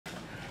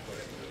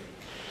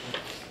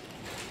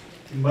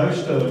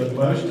Most of the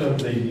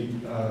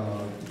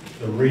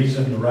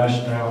reason, the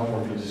rationale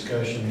for the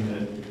discussion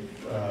that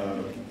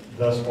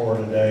thus far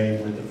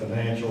today with the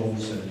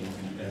financials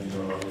and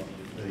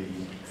the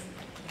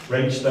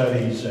rate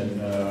studies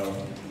and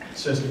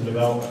system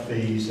development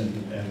fees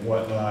and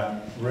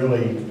whatnot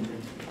really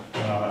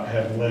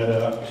have led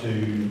up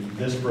to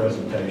this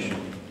presentation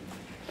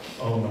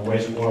on the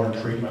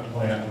wastewater treatment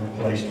plant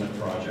replacement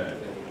project.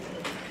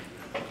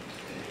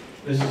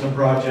 This is a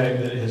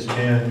project that has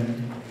been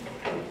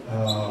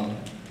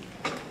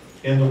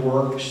in the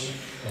works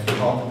and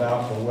talked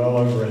about for well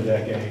over a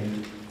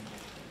decade,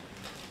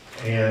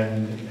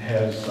 and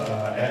has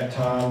at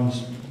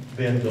times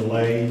been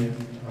delayed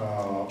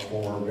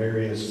for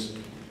various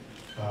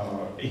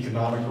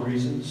economic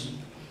reasons.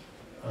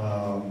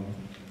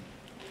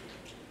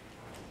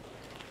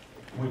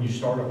 When you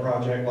start a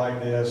project like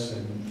this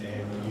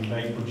and you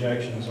make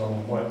projections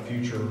on what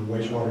future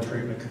wastewater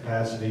treatment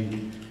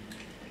capacity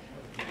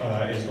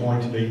is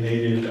going to be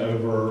needed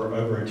over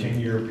a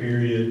 10-year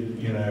period,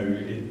 you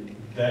know,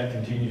 that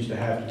continues to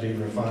have to be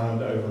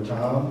refined over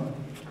time.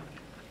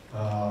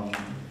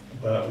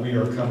 But we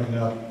are coming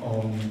up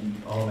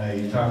on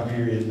a time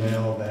period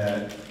now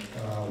that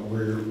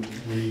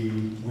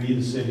we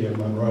the city of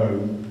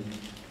Monroe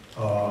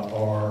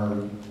are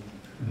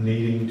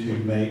needing to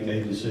make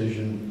a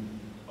decision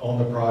on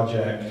the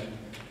project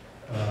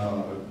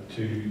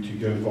to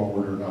go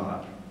forward or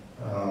not.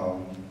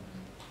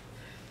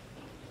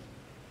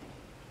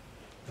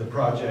 The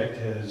project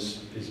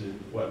is it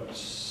what,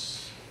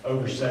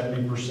 over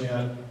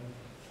 70%,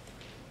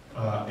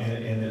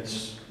 and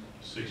it's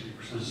 60%.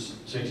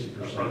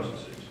 60%.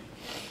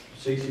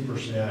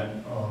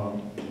 60%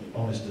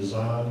 on its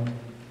design.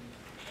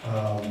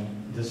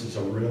 This is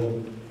a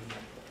real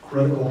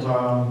critical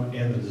time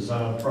in the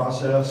design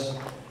process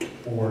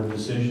for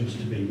decisions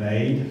to be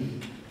made.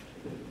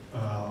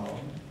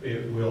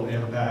 It will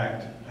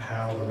impact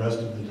how the rest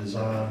of the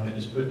design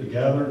is put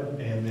together,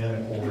 and then,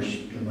 of course,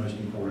 the most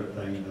important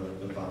thing,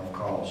 the final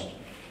cost.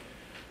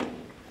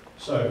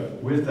 So,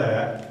 with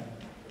that,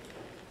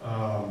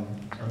 I'm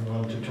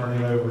going to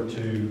turn it over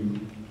to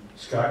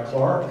Scott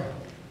Clark,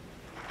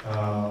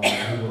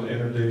 who will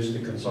introduce the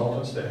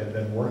consultants that have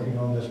been working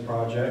on this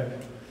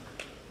project.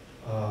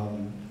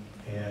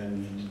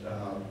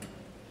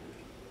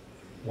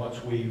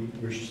 Once we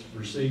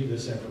receive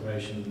this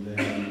information,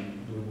 then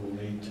we will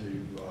need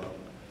to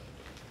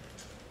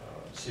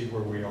see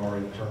where we are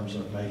in terms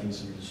of making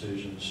some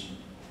decisions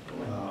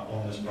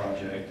on this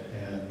project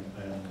and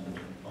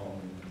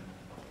on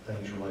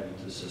things related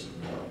to system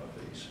development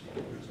fees.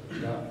 So,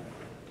 Scott?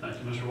 Thank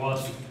you, Mr.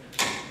 Watson.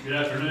 Good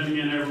afternoon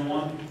again,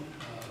 everyone.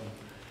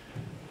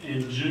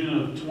 In June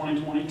of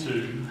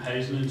 2022,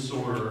 Hazen and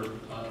Sawyer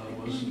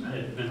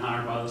had been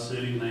hired by the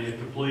city, and they had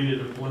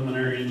completed a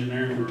preliminary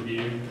engineering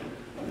review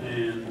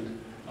and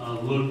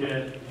look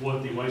at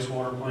what the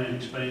wastewater plant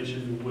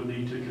expansion would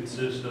need to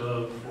consist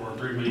of for a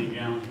 3 million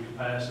gallon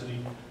capacity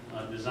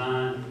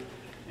design.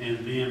 And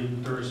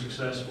then through a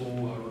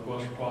successful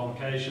request for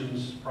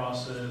qualifications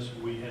process,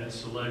 we had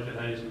selected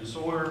Hazen and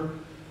Sawyer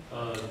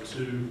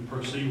to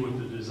proceed with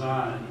the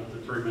design of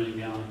the 3 million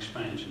gallon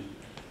expansion.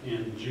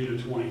 In June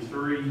of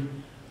 23,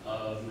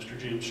 Mr.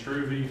 Jim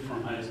Struvey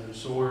from Hazen and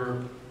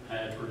Sawyer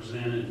had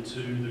presented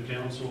to the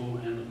council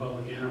and the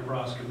Public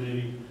Enterprise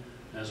Committee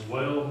as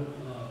well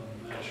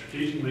at a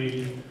strategic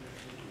meeting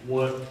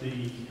what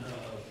the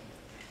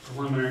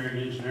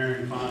preliminary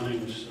engineering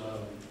findings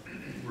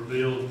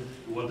revealed,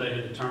 what they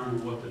had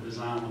determined what the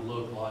design would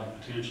look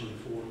like potentially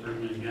for a 3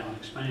 million gallon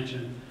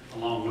expansion,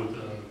 along with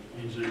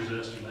the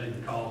engineer's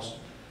estimated cost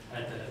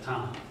at that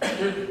time.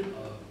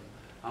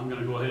 I'm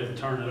going to go ahead and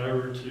turn it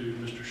over to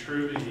Mr.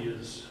 Struvey. He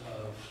has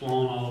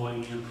flown all the way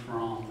in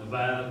from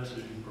Nevada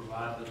to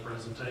provide the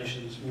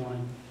presentation this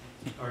morning,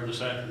 or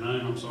this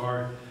afternoon, I'm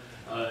sorry.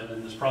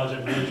 And this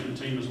project management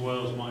team, as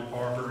well as Mike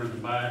Parker in the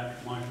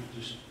back. Mike,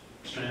 just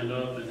stand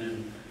up, and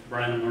then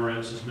Brandon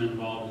Moretz has been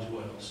involved as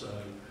well. So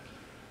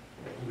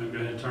I'm going to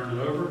go ahead and turn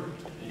it over,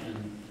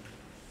 and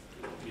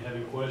if you have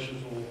any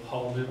questions, we'll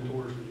haul them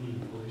towards the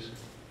end, please.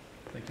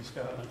 Thank you,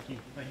 Scott.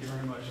 Thank you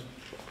very much.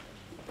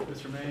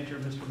 Mr. Manager,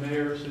 Mr.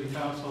 Mayor, City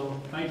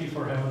Council, thank you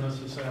for having us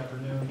this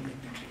afternoon.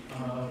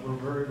 We're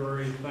very,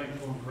 very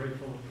thankful and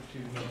grateful to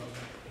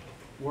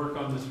work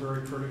on this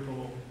very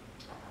critical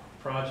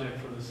project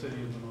for the city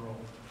of Monroe.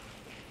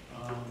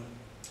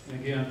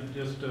 And again,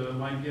 just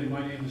my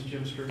name is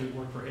Jim Struvey. I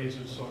work for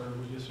Hazen Sawyer.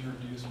 We just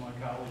introduced my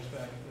colleagues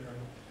back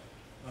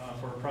there.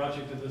 For a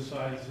project of this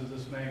size, of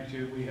this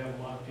magnitude, we have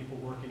a lot of people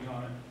working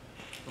on it,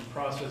 from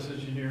process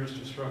engineers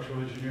to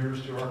structural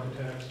engineers to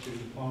architects to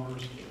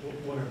plumbers,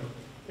 whatever.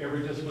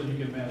 Every discipline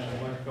you can imagine,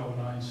 electrical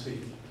and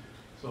I&C.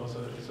 So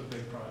it's a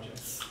big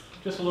project.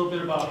 Just a little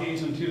bit about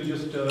Hazen too.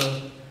 Just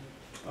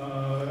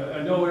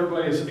I know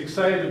everybody is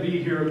excited to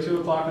be here at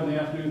 2 o'clock in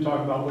the afternoon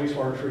talking about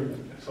wastewater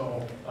treatment.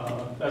 So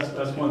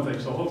that's one thing.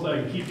 So hopefully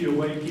I can keep you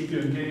awake, keep you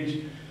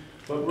engaged,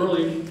 but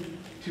really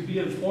to be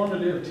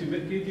informative, to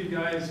give you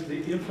guys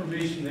the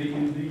information that you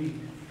need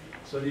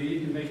so that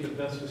you can make the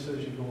best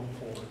decision going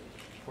forward.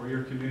 for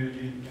your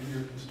community and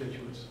your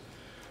constituents.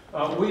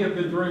 We have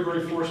been very,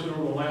 very fortunate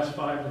over the last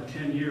 5 to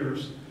 10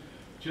 years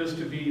just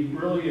to be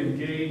really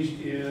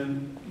engaged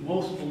in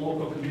most of the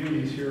local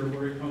communities here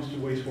where it comes to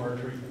wastewater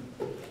treatment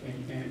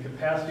and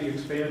capacity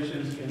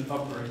expansions and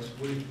upgrades.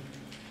 We're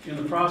in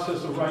the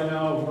process of right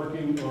now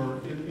working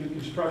or in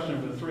construction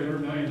of a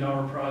 $300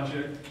 million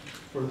project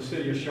for the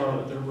city of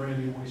Charlotte, their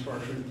brand new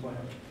wastewater treatment plant.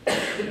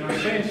 And I'm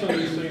saying some of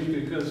these things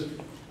because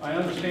I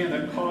understand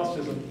that cost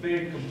is a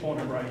big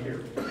component right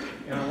here.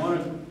 And I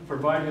want to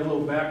provide you a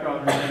little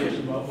background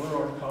information about where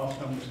our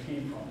cost numbers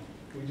came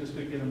from. We just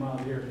didn't get them out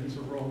of the air. These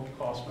are raw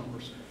cost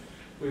numbers.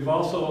 We've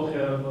also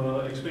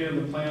have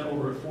expanded the plant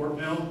over at Fort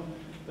Mill.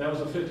 That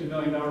was a $50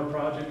 million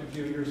project a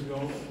few years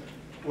ago.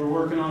 We're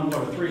working on,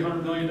 what, a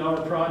 $300 million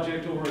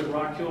project over at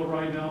Rock Hill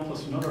right now,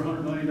 plus another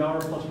 $100 million,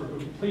 plus we're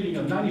completing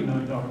a $90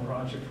 million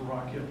project for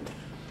Rock Hill.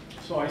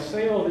 So I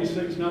say all these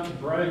things not to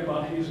brag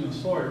about Hazen and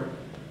Sawyer,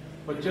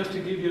 but just to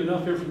give you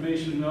enough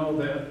information to know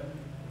that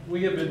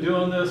we have been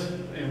doing this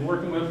and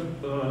working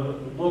with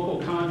local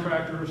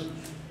contractors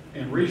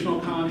and regional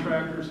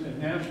contractors and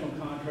national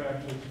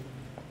contractors,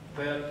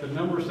 that the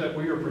numbers that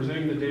we are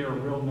presenting today are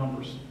real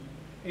numbers.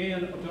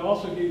 And to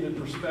also give you the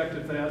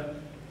perspective that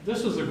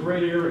this is a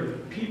great area.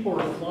 People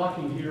are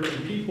flocking here,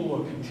 and people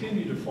will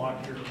continue to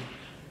flock here.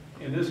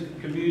 And this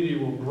community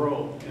will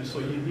grow. And so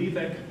you need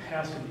that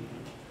capacity,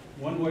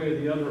 one way or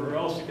the other, or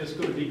else it's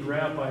going to be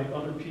grabbed by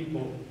other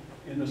people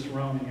in the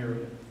surrounding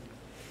area.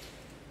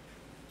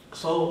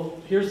 So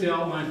here's the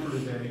outline for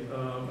today.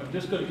 I'm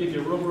just going to give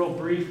you a real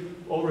brief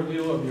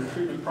overview of your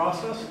treatment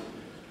process.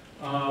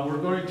 We're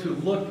going to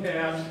look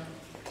at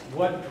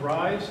what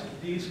drives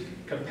these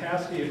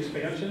capacity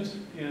expansions,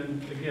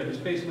 and again, it's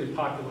basically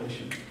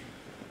population.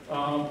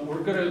 I'm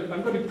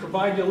going to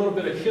provide you a little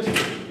bit of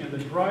history and the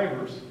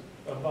drivers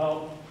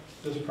about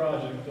this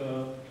project.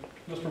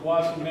 Mr.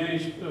 Watson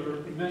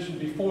mentioned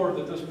before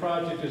that this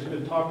project has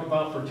been talked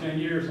about for 10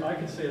 years. I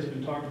can say it's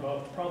been talked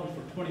about probably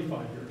for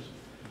 25 years.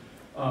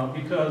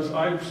 Because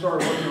I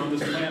started working on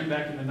this plant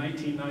back in the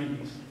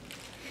 1990s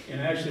and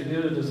actually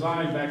did a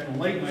design back in the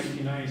late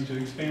 1990s to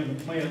expand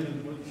the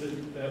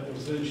plant that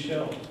was then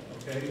shelved,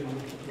 okay? And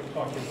we'll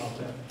talk to you about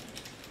that.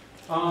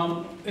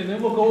 And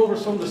then we'll go over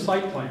some of the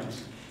site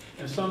plans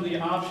and some of the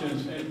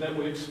options that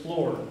we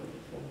explored.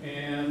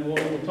 And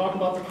we'll talk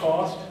about the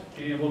cost,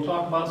 and we'll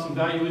talk about some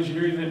value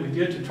engineering that we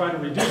did to try to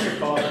reduce the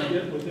cost and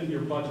get within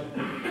your budget.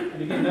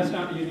 And again, that's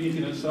not unique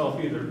in itself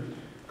either.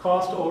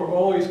 Costs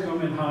always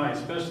come in high,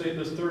 especially at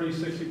this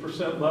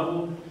 30–60%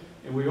 level,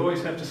 and we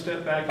always have to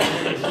step back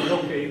and look and say,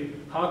 okay,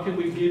 how can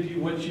we give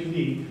you what you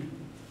need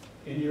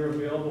in your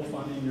available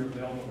funding, your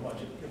available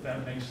budget, if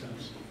that makes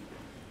sense.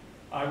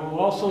 I will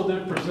also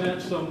then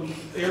present some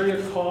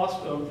area cost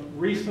of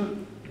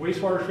recent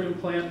wastewater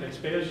treatment plant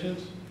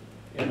expansions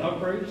and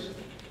upgrades,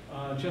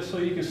 just so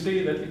you can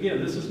see that,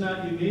 again, this is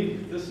not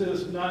unique. This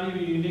is not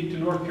even unique to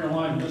North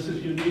Carolina. This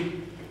is unique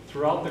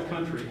throughout the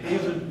country.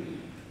 Hazen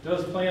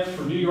does plans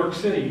for New York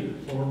City,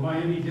 for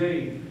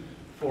Miami-Dade,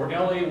 for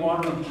LA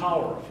Water and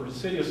Power, for the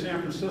city of San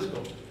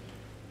Francisco.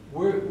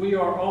 We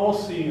are all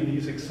seeing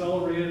these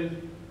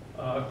accelerated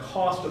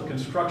cost of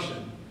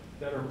construction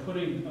that are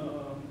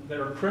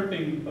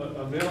crimping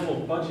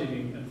available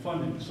budgeting and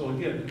funding. So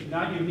again,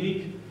 not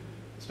unique,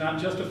 it's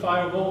not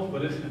justifiable,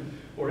 but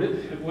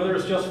whether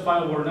it's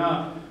justifiable or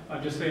not,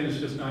 I'm just saying it's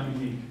just not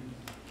unique.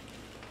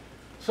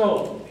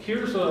 So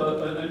here's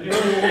an aerial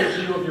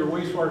overview of your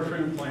wastewater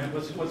treatment plant.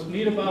 What's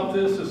neat about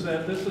this is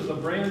that this is a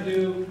brand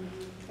new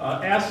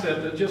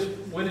asset that just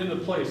went into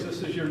place.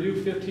 This is your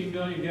new 15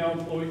 million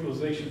gallon flow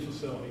equalization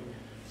facility.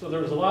 So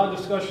there was a lot of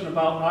discussion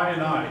about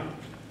I&I.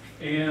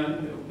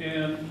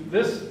 And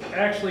this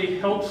actually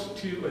helps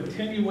to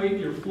attenuate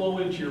your flow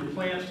into your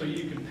plant so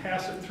you can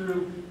pass it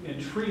through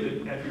and treat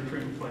it at your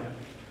treatment plant.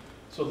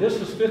 So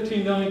this is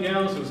 15 million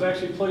gallons. It was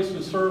actually placed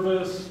in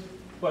service,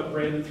 what,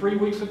 Brandon, 3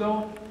 weeks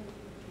ago?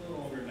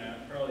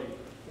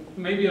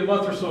 Maybe a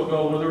month or so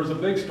ago, where there was a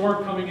big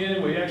storm coming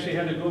in. We actually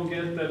had to go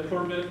get that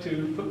permit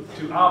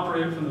to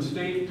operate from the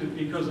state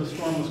because the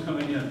storm was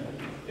coming in.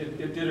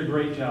 It did a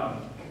great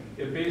job.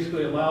 It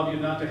basically allowed you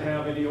not to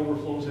have any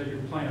overflows at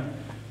your plant.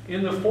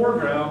 In the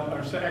foreground,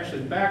 or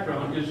actually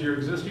background, is your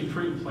existing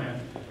treatment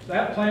plant.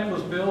 That plant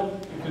was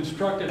built and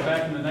constructed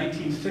back in the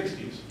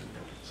 1960s.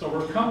 So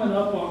we're coming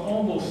up on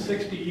almost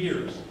 60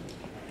 years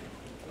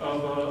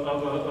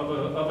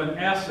of an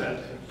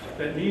asset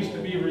that needs to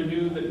be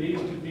renewed, that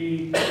needs to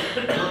be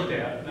looked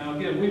at. Now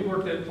again, we've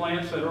worked at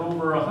plants that are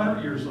over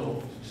 100 years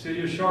old. The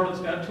city of Charlotte's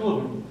got 2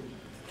 of them.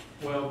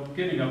 Well,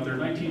 getting up there,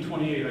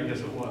 1928 I guess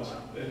it was,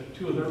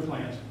 2 of their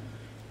plants.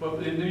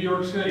 But in New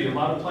York City, a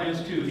lot of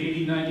plants too,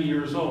 80, 90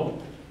 years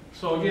old.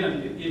 So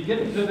again, you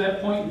get to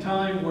that point in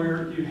time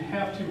where you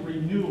have to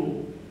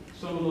renew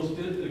some of those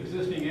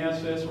existing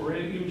assets or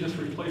even just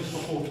replace the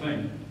whole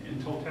thing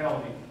in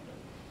totality.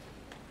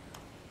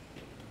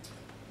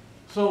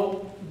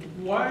 So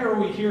why are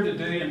we here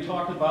today and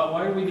talking about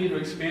why do we need to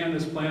expand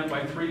this plant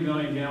by 3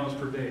 million gallons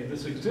per day?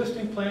 This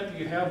existing plant that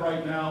you have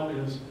right now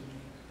is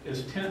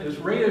is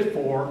rated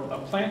for a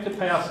plant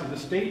capacity. The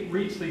state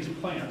reads these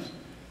plants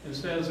and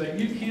says that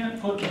you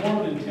can't put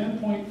more than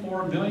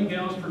 10.4 million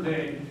gallons per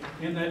day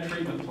in that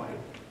treatment plant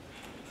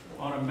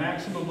on a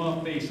maximum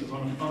month basis,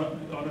 on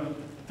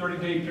a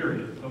 30-day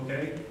period,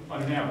 okay,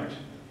 on an average.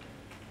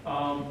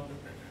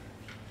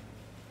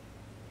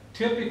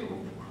 Typically,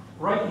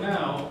 right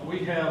now, we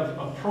have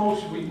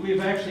approached,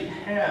 we've actually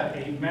had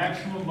a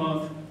maximum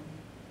month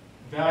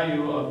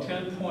value of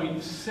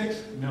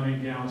 10.6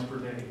 million gallons per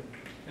day.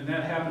 And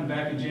that happened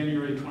back in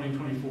January of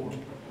 2024.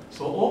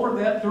 So over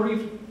that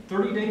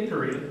 30-day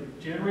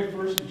period, January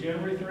 1st to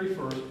January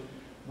 31st,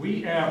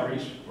 we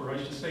averaged, or I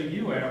should say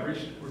you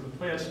averaged, or the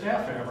plant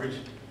staff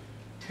averaged,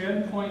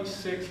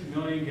 10.6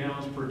 million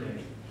gallons per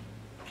day.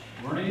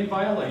 There weren't any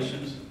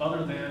violations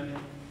other than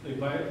they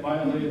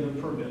violated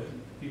the permit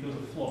because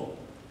of flow,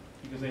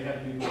 because they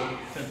had to do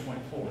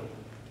 10.4,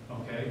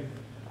 okay?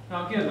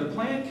 Now again, the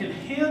plant can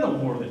handle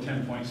more than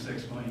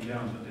 10.6 million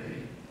gallons a day.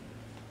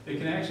 It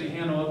can actually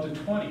handle up to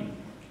 20,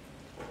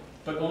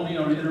 but only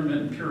on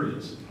intermittent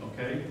periods,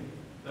 okay?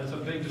 That's a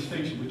big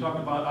distinction. We talk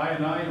about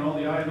I&I and all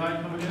the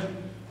I&I coming in.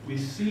 We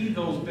see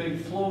those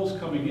big flows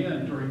coming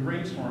in during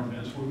rainstorm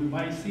events where we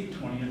might see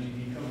 20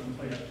 MGD coming in the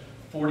plant,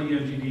 40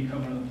 MGD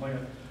coming in the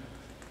plant.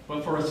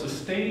 But for a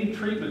sustained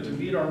treatment to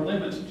meet our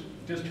limits,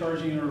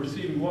 discharging or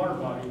receiving water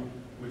body,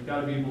 we've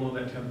got to be below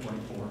that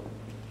 10.4.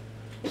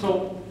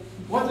 So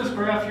what this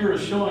graph here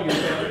is showing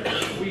is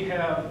that we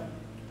have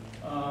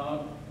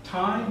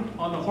time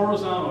on the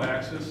horizontal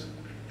axis,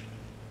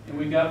 and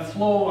we got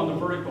flow on the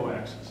vertical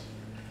axis.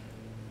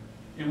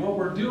 And what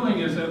we're doing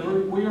is that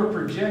we are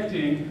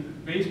projecting,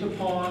 based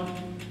upon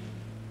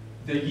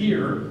the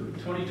year,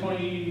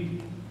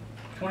 2020,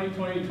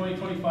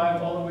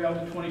 2025, all the way up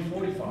to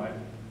 2045,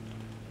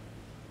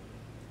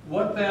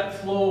 what that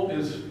flow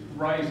is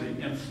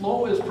rising. And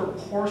flow is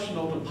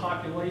proportional to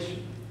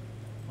population,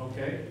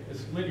 okay?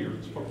 It's linear,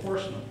 it's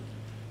proportional.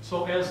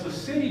 So as the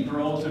city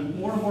grows and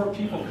more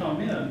people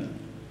come in,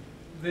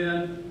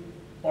 then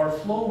our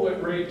flow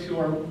rate to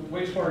our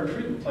wastewater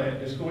treatment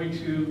plant is going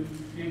to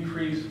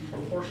increase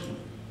proportionally.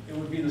 It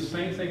would be the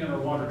same thing in our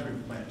water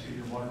treatment plant, to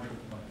your water treatment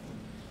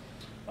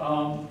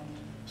plant.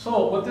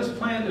 So what this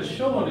plant is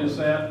showing is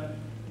that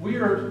we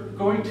are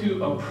going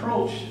to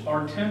approach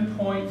our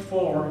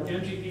 10.4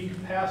 MGD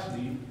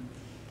capacity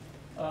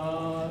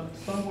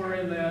somewhere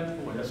in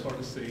that, boy, that's hard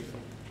to see,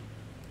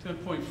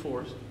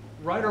 10.4,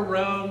 right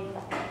around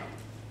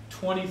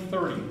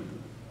 2030,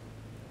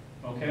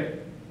 okay?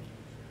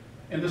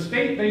 And the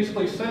state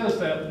basically says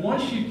that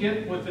once you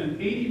get within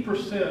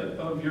 80%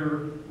 of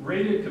your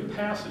rated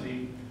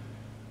capacity,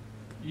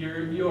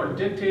 you are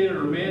dictated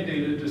or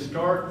mandated to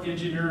start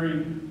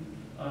engineering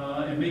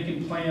and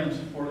making plans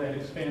for that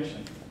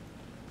expansion.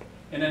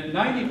 And at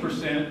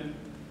 90%,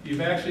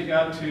 you've actually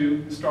got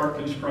to start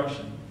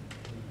construction,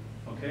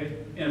 okay?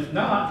 And if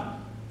not,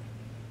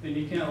 then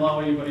you can't allow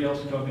anybody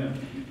else to come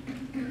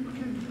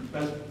in.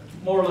 That's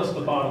more or less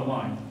the bottom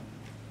line.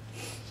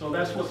 So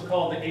that's what's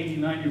called the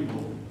 80-90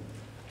 rule.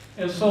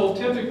 And so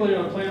typically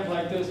on a plant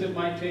like this, it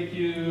might take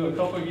you a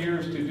couple of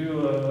years to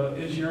do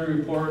an engineering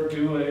report,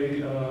 do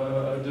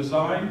a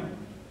design.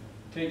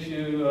 It takes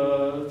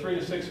you 3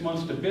 to 6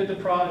 months to bid the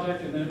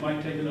project, and then it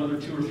might take another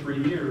 2 or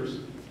 3 years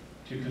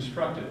to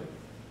construct it.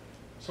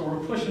 So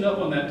we're pushing up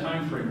on that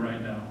time frame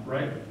right now,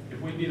 right? If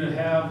we need to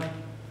have,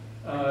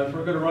 if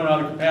we're going to run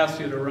out of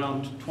capacity at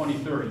around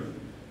 2030.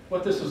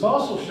 What this is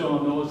also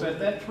showing, though, is that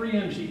that 3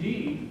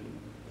 MGD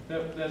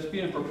that's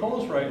being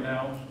proposed right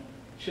now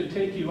should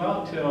take you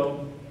out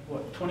till,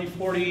 what,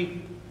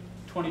 2040,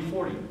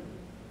 2040.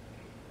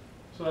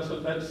 So that's,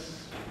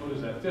 what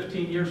is that,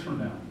 15 years from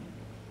now.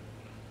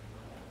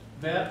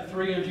 That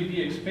 3 MGD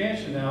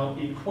expansion now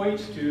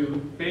equates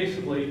to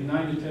basically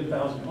 9,000 to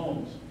 10,000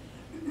 homes.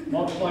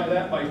 Multiply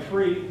that by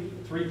 3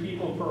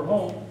 people per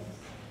home,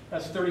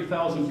 that's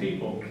 30,000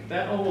 people.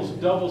 That almost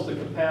doubles the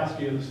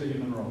capacity of the city of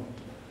Monroe.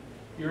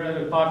 You're at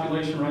a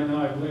population right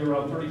now, I believe,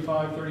 around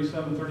 35,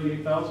 37,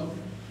 38,000.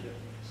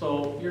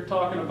 So you're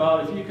talking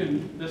about, if you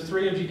can, this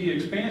 3 MGD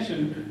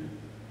expansion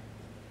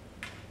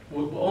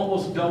will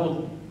almost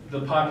double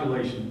the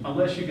population,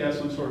 unless you got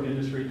some sort of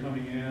industry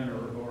coming in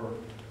or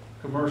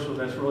commercial.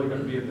 That's really going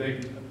to be a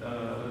big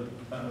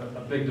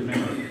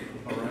demand.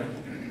 All right.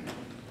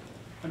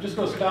 I'm just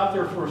going to stop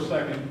there for a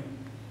second.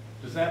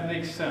 Does that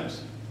make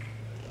sense?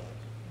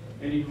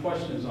 Any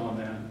questions on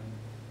that?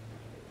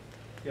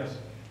 Yes.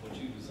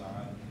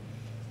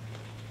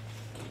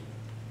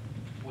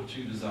 What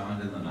you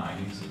designed in the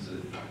 90s, is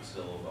it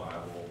still a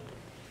viable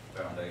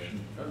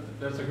foundation?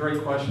 That's a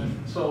great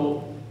question.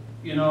 So,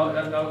 you know,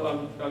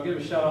 I'll give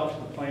a shout out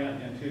to the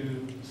plant and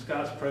to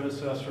Scott's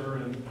predecessor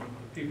and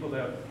people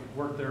that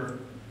worked there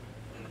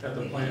at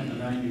the plant in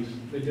the 90s.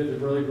 They did a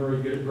really, very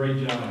good,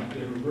 great job.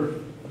 They were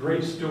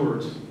great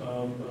stewards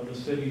of the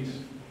city's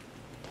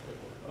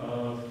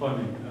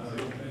funding,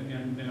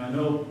 and I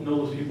know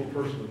those people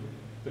personally.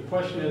 The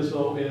question is,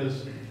 though,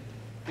 is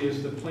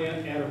the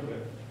plant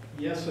adequate?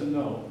 Yes and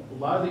no. A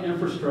lot of the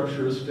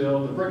infrastructure is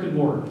still, the brick and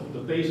mortar, the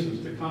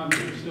bases, the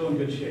concrete is still in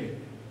good shape.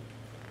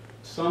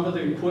 Some of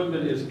the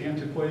equipment is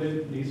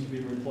antiquated, needs to be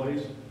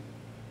replaced.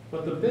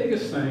 But the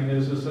biggest thing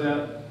is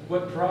that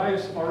what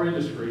drives our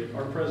industry,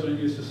 our president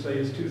used to say,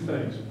 is two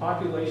things: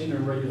 population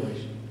and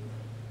regulation.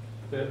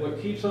 That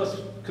what keeps us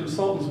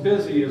consultants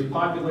busy is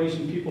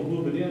population, people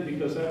moving in,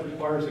 because that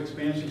requires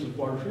expansions of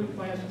water treatment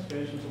plants,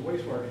 expansions of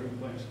wastewater treatment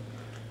plants.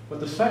 But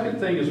the second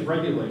thing is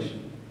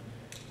regulation.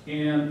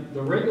 And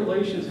the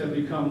regulations have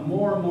become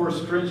more and more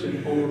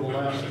stringent over the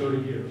last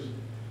 30 years.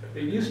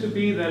 It used to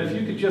be that if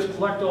you could just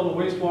collect all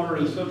the wastewater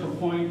in a central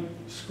point,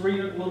 screen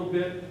it a little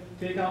bit,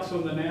 take out some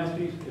of the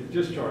nasties, and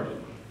discharge it.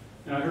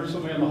 And I heard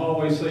somebody in the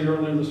hallway say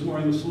earlier this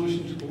morning, the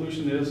solution to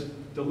pollution is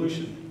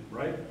dilution,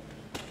 right?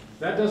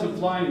 That doesn't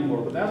fly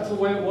anymore, but that's the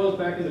way it was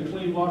back in the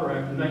Clean Water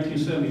Act of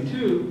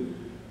 1972,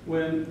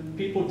 when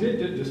people did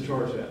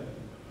discharge that.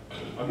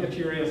 I'll get to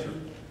your answer.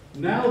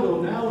 Now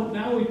though,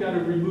 now we've got to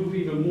remove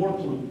even more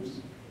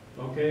pollutants,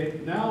 okay?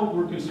 Now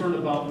we're concerned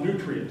about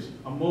nutrients,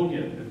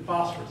 ammonia and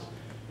phosphorus.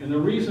 And the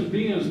reason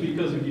being is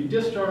because if you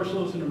discharge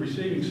those in the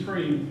receiving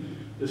stream,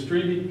 the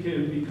stream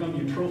can become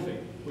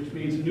eutrophic, which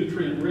means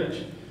nutrient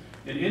rich.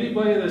 And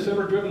anybody that's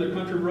ever driven the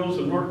country roads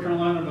of North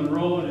Carolina,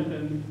 Monroe,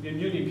 and in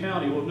Union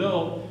County will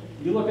know,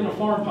 you look in a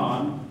farm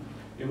pond,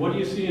 and what do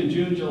you see in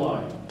June,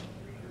 July?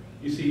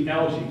 You see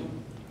algae,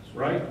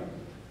 right?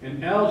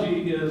 And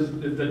algae is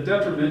the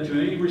detriment to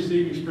any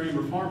receiving stream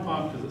or farm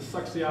pond because it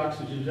sucks the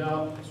oxygen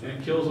out and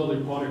it kills other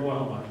aquatic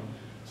wildlife.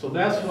 So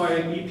that's why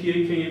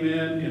EPA came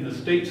in and the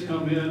states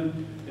come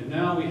in, and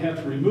now we have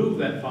to remove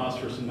that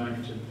phosphorus and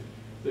nitrogen.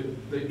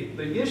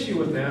 The issue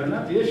with that, or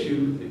not the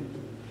issue,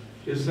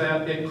 is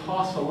that it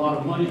costs a lot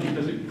of money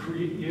because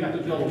you have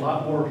to build a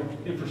lot more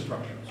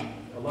infrastructure,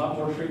 a lot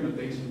more treatment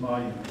basin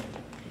volume.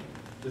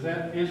 Does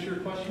that answer your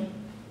question?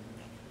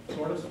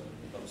 Sort of?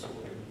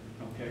 Absolutely.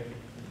 Okay.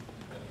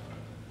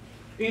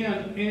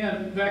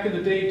 And back in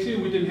the day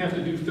too, we didn't have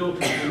to do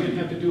filtering. We didn't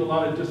have to do a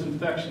lot of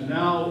disinfection.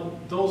 Now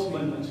those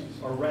limits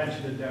are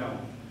ratcheted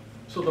down.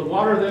 So the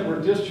water that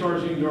we're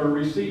discharging to our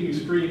receiving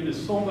stream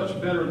is so much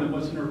better than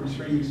what's in our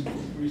receiving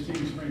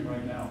stream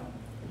right now.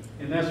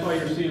 And that's why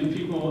you're seeing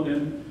people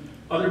in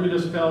other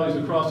municipalities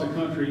across the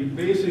country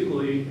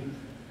basically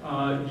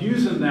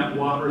using that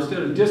water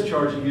instead of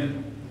discharging it,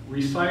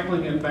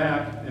 recycling it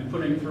back and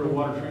putting it through a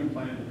water treatment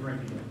plant and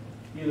drinking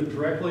it, either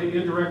directly,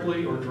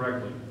 indirectly, or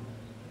directly.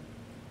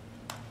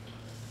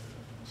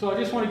 So I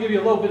just want to give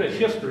you a little bit of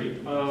history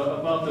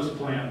about this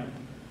plant.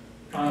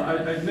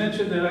 I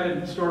mentioned that I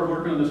had started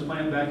working on this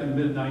plant back in the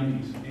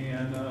mid-90s,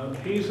 and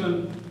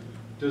Hazen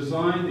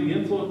designed the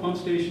inflow pump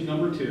station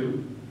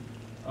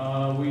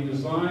 #2. We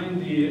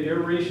designed the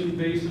aeration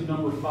basin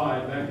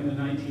 #5 back in the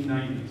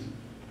 1990s.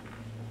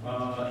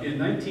 In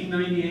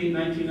 1998,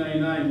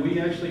 1999,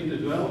 we actually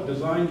developed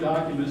design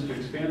documents to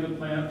expand the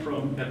plant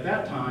from, at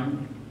that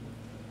time,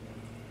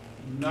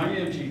 9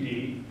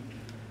 MGD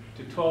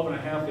to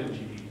 12.5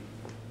 MGD.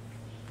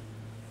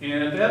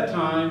 And at that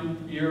time,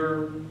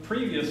 your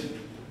previous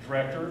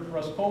director,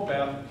 Russ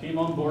Colbath, came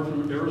on board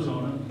from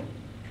Arizona,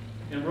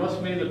 and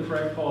Russ made the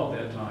correct call at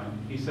that time.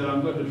 He said,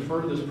 I'm going to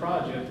defer this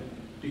project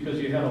because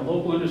you had a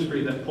local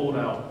industry that pulled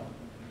out.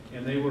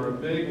 And they were a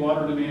big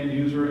water demand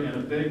user and a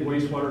big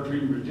wastewater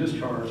treatment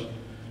discharge.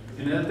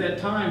 And at that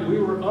time, we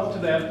were up to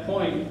that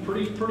point,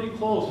 pretty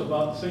close,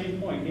 about the same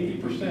point,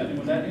 80%. And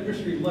when that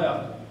industry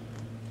left,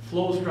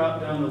 flows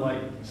dropped down to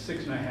like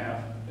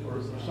 6.5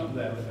 or something to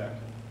that effect.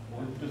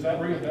 Does that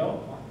ring a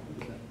bell?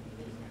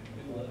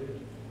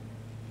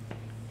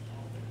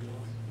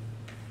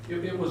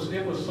 It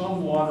was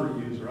some water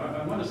user.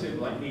 I want to say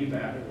like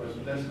AVAC,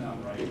 but that's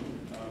not right.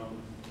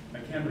 I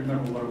can't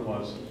remember what it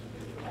was.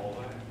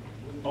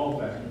 All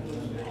back.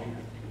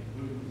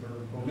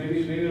 Well,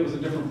 maybe it was a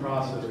different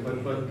process,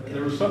 but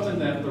there was something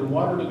that the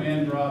water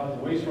demand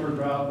dropped, the wastewater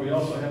dropped. We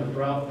also had a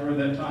drought during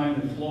that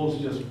time, and flows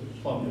just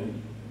plummeted.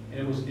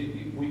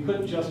 And we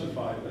couldn't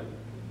justify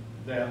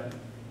that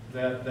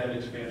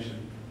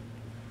expansion.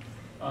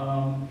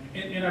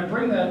 And I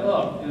bring that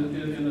up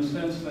in the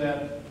sense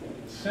that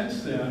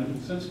since then,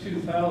 since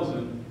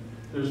 2000,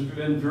 there's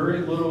been very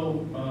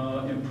little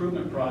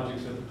improvement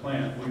projects at the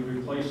plant. We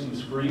replaced some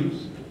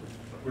screens.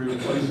 We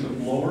replaced some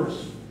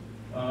blowers.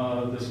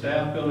 The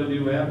staff built a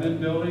new admin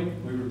building.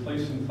 We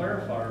replaced some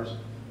clarifiers.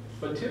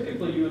 But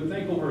typically, you would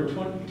think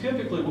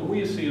typically what we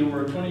have seen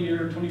over a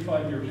 20-year,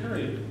 25-year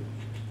period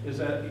is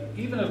that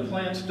even if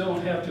plants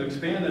don't have to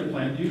expand their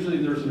plant, usually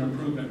there's an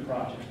improvement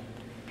project.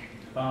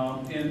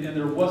 And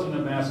there wasn't a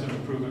massive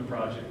improvement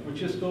project, which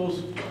just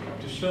goes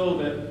to show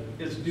that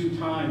it's due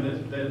time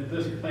that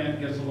this plant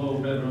gets a little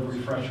bit of a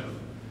refresher.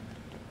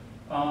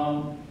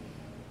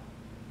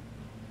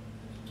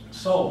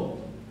 So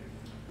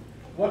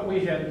what we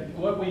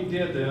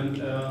did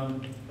then,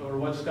 or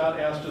what Scott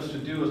asked us to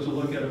do, is to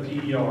look at a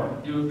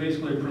PER, do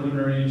basically a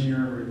preliminary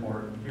engineering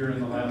report here in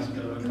the last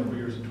couple of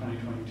years of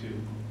 2022.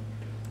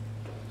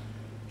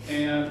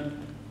 And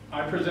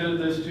I presented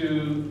this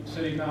to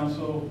City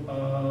Council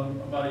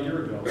about a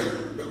year ago,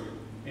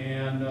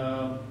 and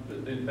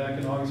back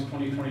in August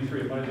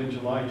 2023, it might have been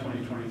July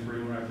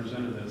 2023 when I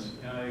presented this.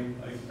 And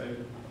I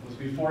was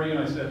before you and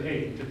I said,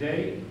 hey,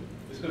 today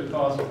It's going to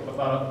cost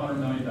about $100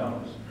 million.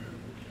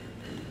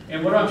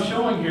 And what I'm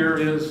showing here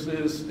is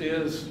this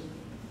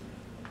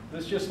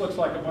just looks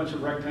like a bunch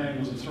of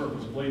rectangles and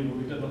circles. Believe me,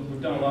 we've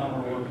done a lot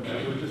more work with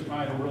that. We're just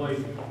trying to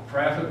really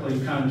graphically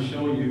kind of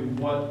show you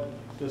what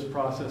this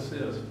process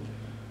is.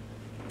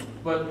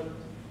 But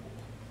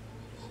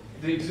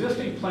the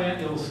existing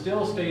plant, it'll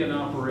still stay in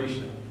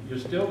operation. You're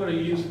still going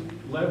to use,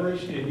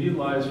 leverage, and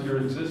utilize your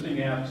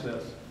existing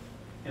assets,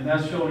 and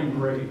that's shown in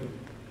gray.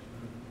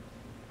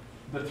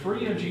 The 3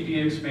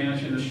 MGD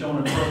expansion is shown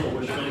in purple,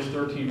 which shows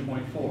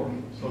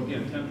 13.4. So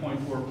again,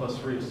 10.4 plus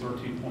 3 is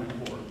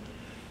 13.4.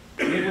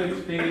 It will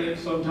expand it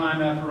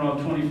sometime after around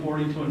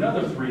 2040 to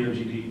another 3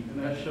 MGD,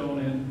 and that's shown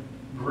in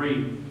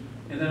green.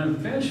 And then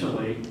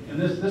eventually, and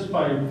this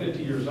probably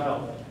 50 years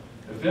out,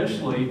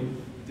 eventually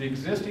the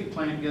existing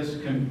plant gets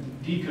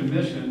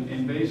decommissioned,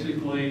 and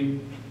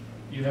basically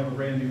you have a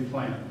brand new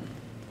plant.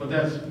 But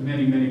that's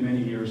many, many,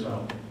 many years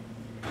out.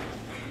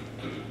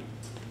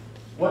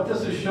 What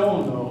this is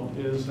showing, though,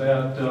 is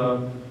that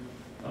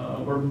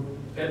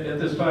at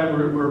this time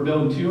we're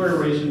building 2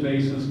 aeration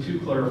basins, 2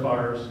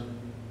 clarifiers,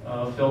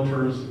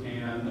 filters,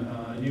 and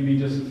UV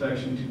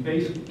disinfection to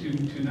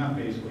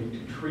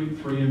treat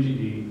 3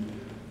 MGD,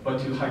 but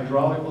to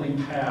hydraulically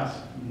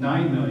pass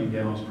 9 million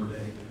gallons per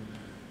day.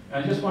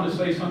 And I just want to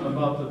say something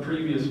about the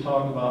previous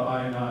talk about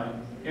I&I.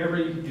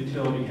 Every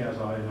utility has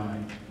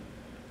I&I.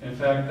 In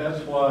fact,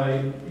 that's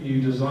why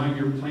you design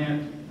your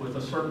plant with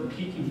a certain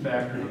peaking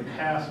factor to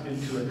pass in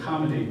to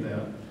accommodate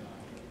that.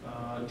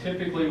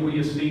 Typically, we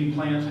have seen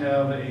plants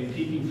have a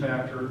peaking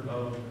factor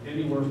of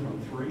anywhere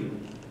from 3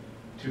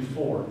 to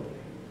 4.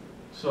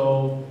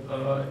 So,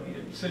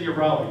 City of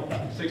Raleigh,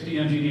 60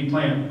 MGD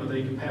plant, but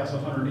they can pass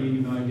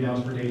 180 million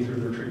gallons per day through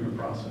their treatment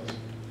process.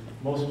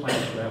 Most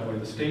plants are that way.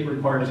 The state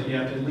requires that you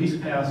have to at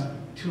least pass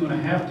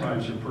 2.5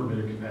 times your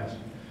permitted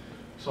capacity.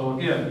 So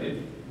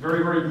again,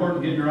 very, very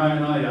important to get your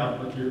I&I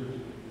out, but you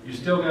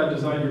still got to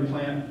design your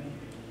plant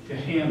to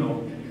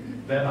handle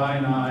that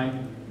I&I,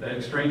 that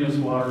extraneous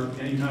water,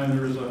 anytime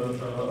there's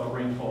a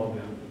rainfall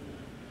event.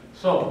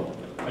 So,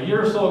 a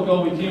year or so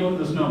ago, we came up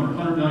with this number,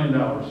 $100 million.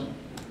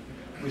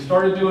 We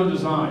started doing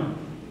design.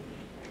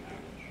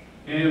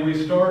 And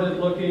we started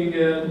looking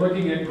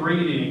at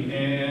grading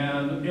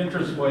and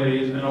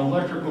entraceways and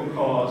electrical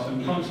costs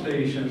and pump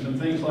stations and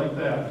things like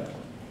that.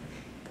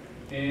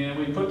 And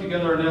we put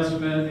together an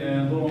estimate,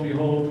 and lo and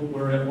behold,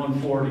 we're at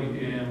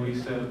 140, and we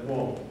said,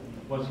 whoa,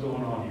 what's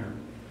going on here?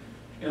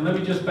 And let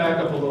me just back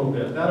up a little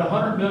bit. That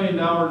 $100 million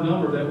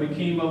number that we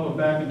came up with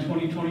back in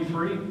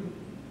 2023,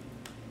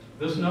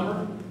 this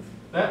number,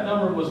 that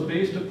number was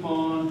based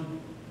upon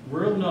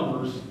real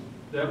numbers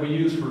that we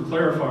use for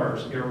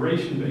clarifiers,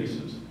 aeration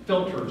basins,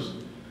 filters,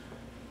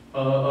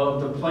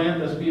 of the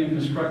plant that's being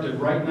constructed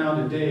right now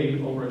today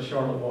over at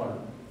Charlotte Water.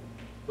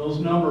 Those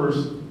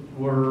numbers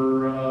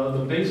were,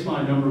 the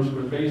baseline numbers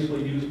were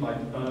basically used by,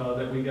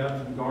 that we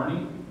got from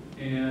Garney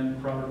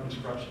and Crowder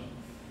Construction.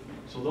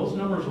 So those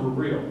numbers were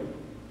real.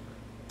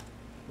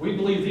 We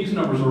believe these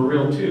numbers are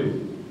real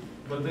too,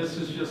 but this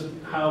is just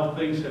how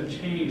things have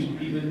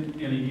changed even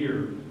in a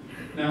year.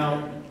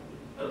 Now,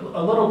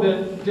 a little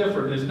bit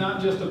different. It's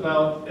not just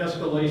about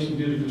escalation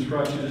due to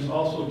construction, it's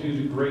also due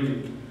to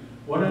grading.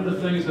 One of the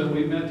things that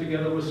we met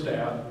together with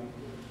staff,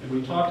 and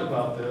we talked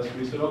about this,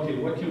 we said, okay,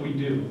 what can we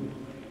do?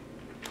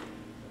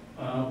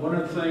 One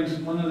of the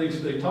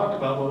things they talked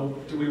about, well,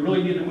 do we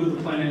really need to move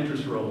the plant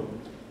entrance road?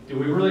 Do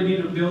we really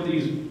need to build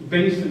these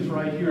basins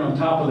right here on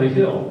top of the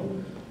hill?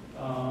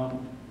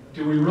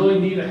 Do we really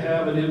need to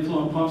have an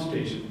influent pump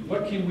station?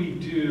 What can we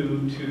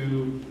do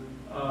to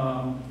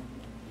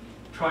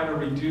try to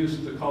reduce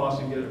the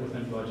cost and get it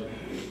within budget?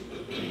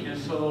 And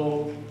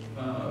so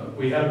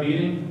we had a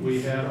meeting,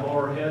 we had all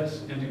our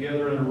heads in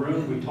together in a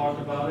room, we talked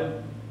about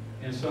it,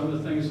 and some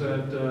of the things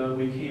that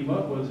we came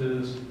up with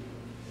is,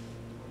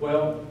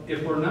 well,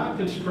 if we're not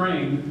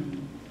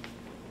constrained,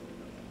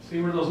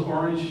 see where those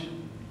orange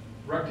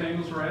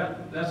rectangles are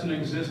at? That's an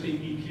existing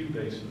EQ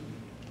basin.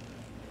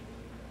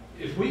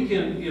 If we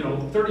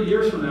can, 30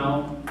 years from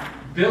now,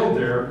 build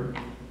there,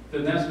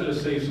 then that's going to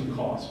save some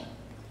cost.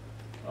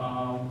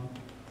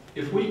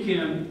 If we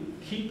can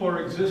keep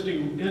our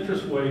existing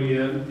entranceway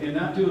in and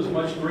not do as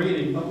much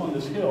grading up on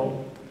this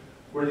hill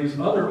where these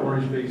other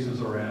orange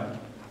basins are at,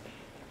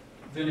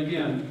 then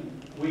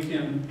again, we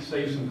can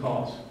save some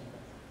costs.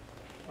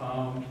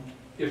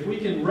 If we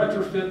can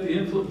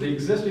retrofit the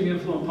existing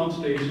influent pump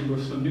station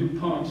with some new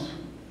pumps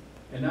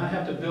and not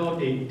have to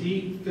build a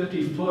deep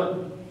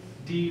 50-foot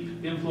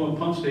deep influent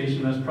pump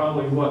station, that's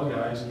probably what,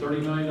 guys,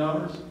 $30 million?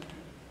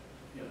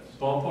 Yes.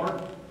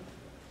 Ballpark?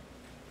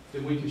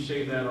 Then we can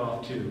shave that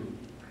off too.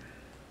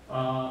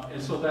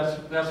 And so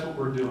that's what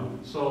we're doing.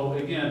 So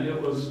again,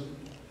 it was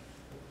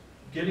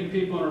getting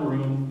people in a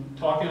room,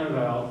 talking it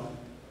out,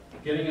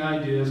 getting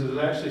ideas. It was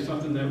actually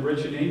something that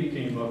Rich and Amy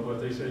came up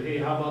with. They said, hey,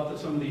 how about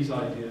some of these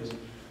ideas?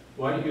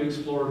 Why don't you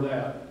explore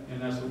that?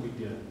 And that's what we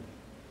did.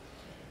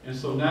 And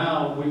so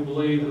now we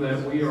believe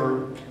that we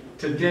are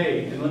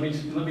today, and let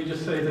me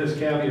just say this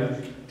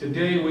caveat,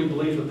 today we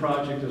believe the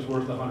project is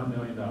worth $100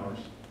 million.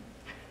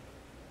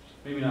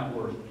 maybe not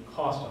worth,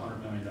 cost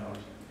 $100 million.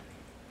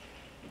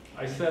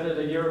 I said it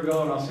a year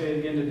ago, and I'll say it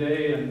again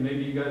today, and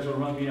maybe you guys will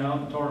run me out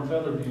and tar and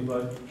feather me,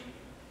 but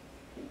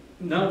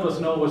none of us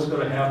know what's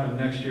going to happen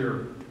next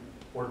year,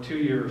 or 2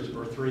 years,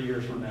 or 3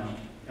 years from now.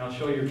 And I'll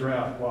show you a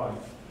graph why.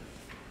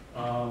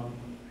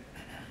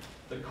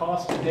 The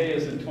cost today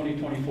is in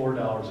 2024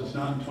 dollars. It's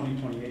not in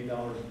 2028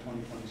 dollars or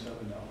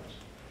 2027 dollars.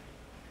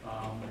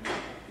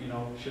 You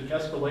know, should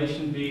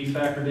escalation be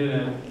factored in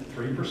at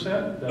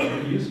 3%? That's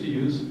what we used to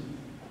use.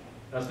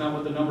 That's not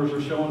what the numbers are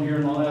showing here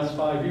in the last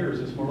 5 years.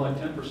 It's more like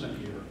 10% a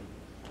year,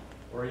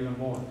 or even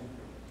more.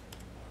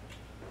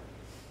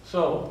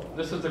 So,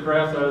 this is the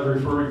graph that I was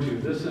referring to.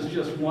 This is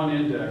just one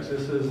index.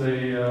 This is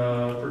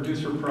a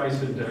producer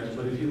price index,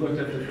 but if you looked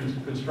at the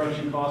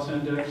construction cost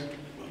index,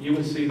 you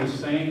would see the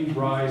same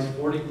rise,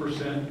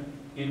 40%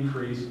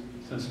 increase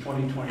since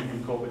 2020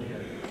 when COVID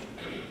hit.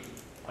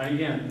 And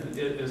again,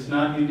 it's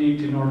not unique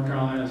to North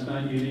Carolina, it's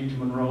not unique to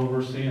Monroe.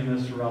 We're seeing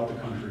this throughout the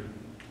country.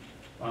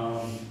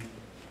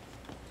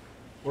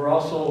 We're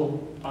also,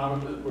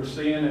 we're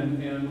seeing,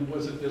 and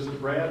is it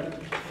Brad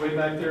way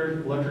back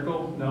there,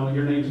 electrical? No,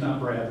 your name's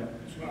not Brad.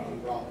 It's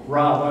not Rob.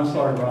 Rob, I'm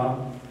sorry,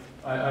 Rob.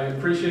 I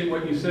appreciate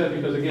what you said,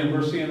 because again,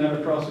 we're seeing that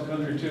across the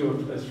country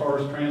too, as far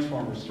as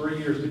transformers. 3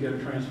 years to get a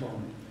transformer.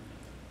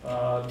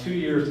 2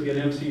 years to get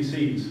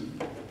MCCs.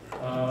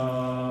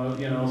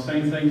 You know,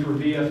 same thing for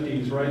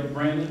VFDs, right,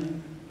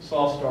 Brandon?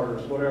 Soft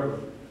starters, whatever.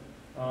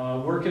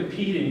 We're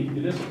competing,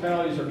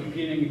 municipalities are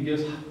competing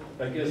against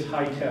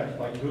high tech,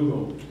 like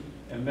Google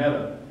and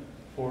Meta,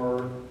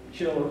 for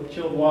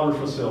chilled water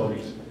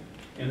facilities.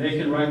 And they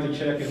can write the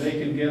check and they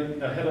can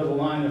get ahead of the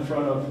line in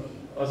front of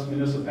us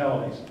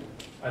municipalities.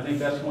 I think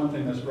that's one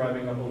thing that's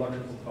driving up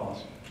electrical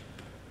costs.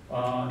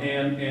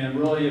 And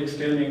really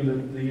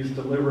extending these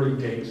delivery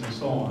dates and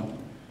so on.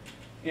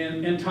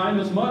 And time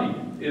is money.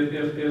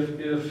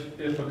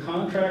 If a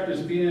contract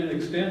is being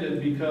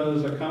extended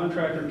because a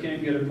contractor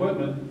can't get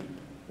equipment,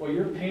 well,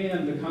 you're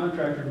paying the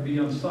contractor to be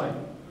on site,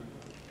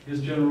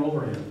 his general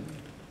overhead.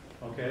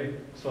 Okay?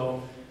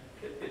 So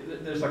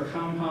there's a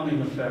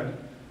compounding effect.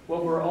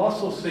 What we're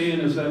also seeing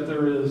is that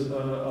there is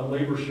a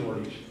labor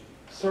shortage,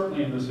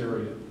 certainly in this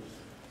area.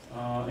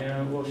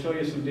 And we'll show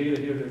you some data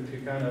here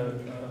to kind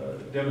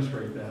of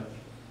demonstrate that.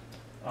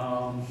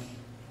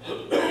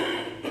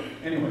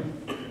 Anyway,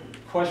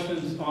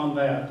 questions on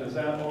that? Does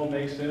that all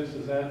make sense?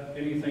 Is that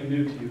anything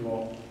new to you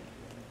all?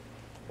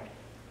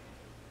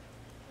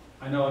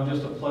 I know I'm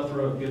just a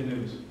plethora of good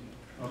news.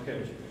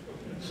 Okay,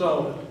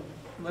 so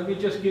let me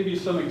just give you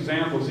some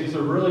examples. These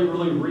are really,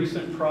 really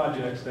recent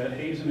projects that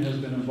Hazen has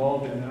been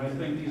involved in, and I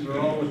think these are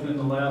all within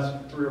the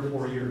last 3 or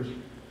 4 years.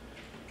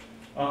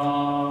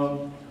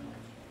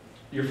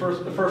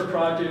 The first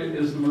project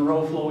is the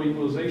Monroe Flow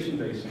Equalization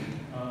Basin.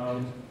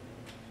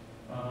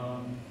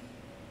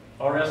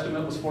 Our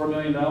estimate was $4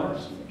 million,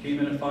 came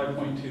in at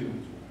 5.2,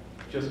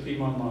 just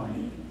came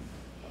online.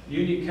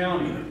 Union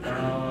County,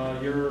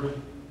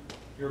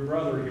 your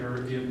brother here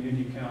in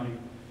Union County,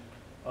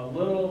 a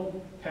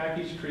little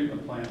package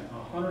treatment plant,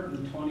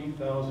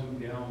 120,000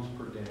 gallons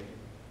per day.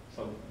 It's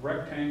a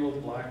rectangle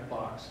black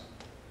box.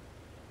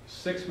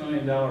 $6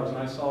 million, and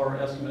I saw our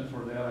estimate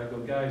for that. I go,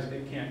 guys,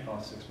 it can't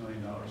cost $6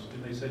 million.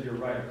 And they said, you're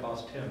right, it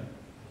cost 10.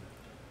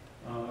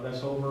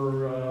 That's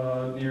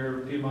over near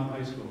Piedmont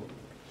High School.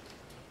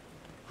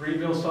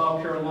 Greenville,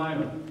 South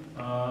Carolina.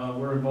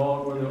 We're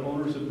involved with the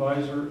owner's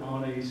advisor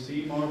on a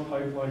CMAR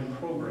pipeline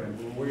program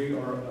where we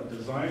are a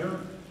designer,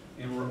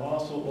 and we're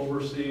also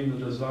overseeing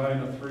the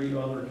design of 3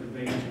 other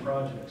conveyance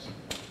projects.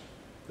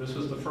 This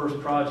was the first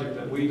project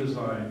that we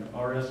designed.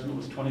 Our estimate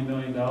was $20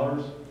 million.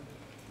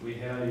 We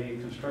had a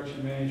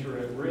construction manager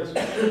at risk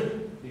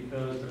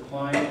because the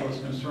client was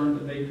concerned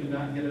that they could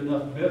not get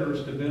enough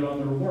bidders to bid on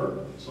their work.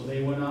 So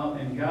they went out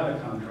and got a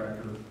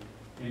contractor,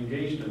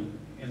 engaged him,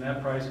 and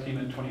that price came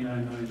at $29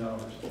 million.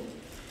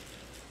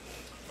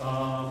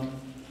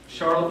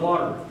 Charlotte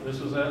Water.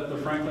 This is at the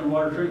Franklin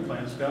Water Treatment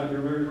Plant. Scott,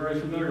 you're very, very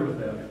familiar with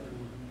that.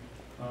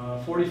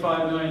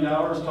 $45 million,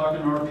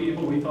 talking to our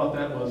people, we thought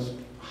that was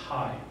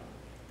high.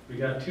 We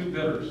got 2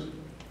 bidders.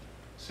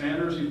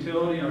 Sanders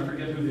Utility, and I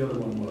forget who the other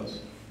one was.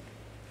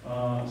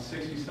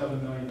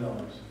 $67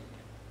 million.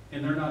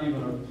 And they're not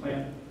even a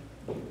plant,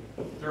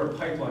 they're a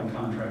pipeline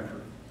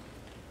contractor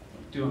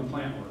doing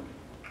plant work.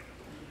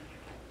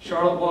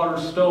 Charlotte Water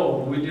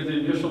Stove, we did the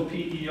initial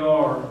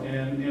PER,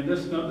 and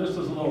this is a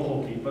little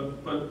hokey,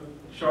 but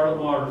Charlotte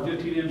Water,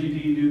 15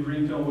 MGD new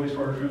greenfield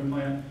wastewater treatment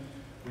plant.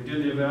 We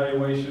did the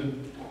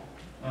evaluation,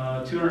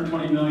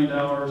 $220 million.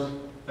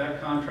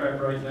 That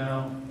contract right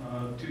now,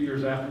 2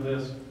 years after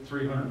this,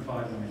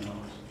 $305 million.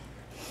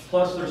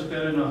 Plus they're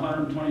spending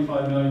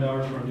 $125 million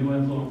for a new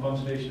influent pump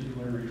station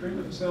preliminary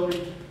treatment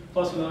facility,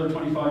 plus another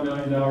 $25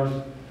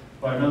 million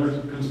by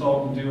another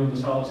consultant doing the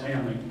solids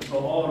handling. So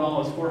all in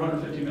all, it's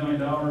 $450 million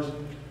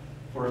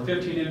for a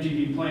 15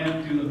 MGD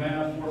plant. Do the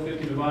math,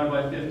 450 divided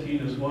by 15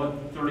 is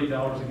what? $30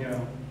 a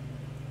gallon.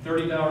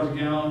 $30 a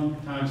gallon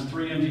times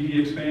 3 MGD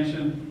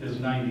expansion is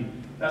 90.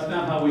 That's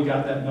not how we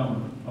got that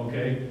number,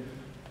 okay?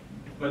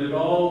 But it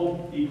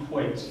all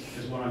equates,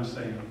 is what I'm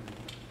saying.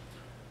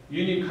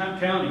 Union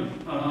County,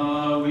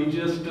 we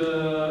just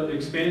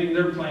expanding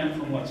their plant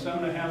from what,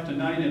 7.5 to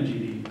 9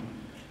 MGD.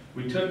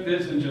 We took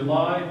bids in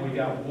July, we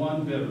got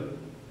one bidder.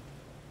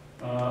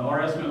 Our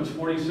estimate was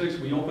 46,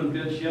 we opened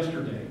bids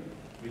yesterday.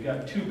 We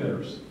got two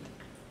bidders.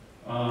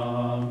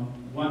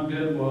 One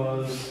bid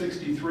was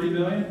 63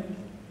 million,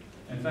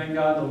 and thank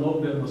God the low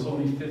bid was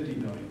only 50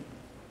 million.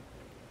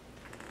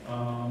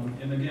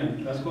 And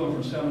again, that's going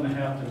from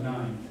 7.5 to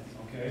 9,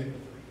 okay?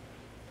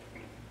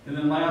 And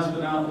then last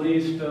but not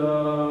least,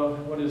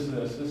 what is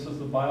this? This is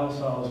the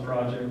biosolids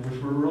project,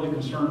 which we're really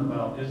concerned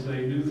about. It's a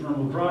new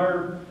thermal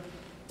dryer,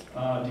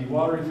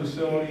 dewatering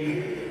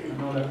facility. I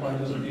know that probably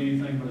doesn't mean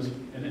anything, but it's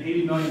an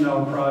 $80 million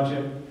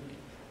project.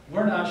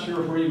 We're not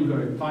sure if we're even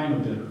going to find a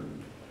bidder.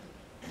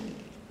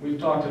 We've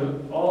talked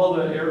to all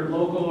the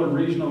local and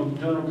regional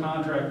general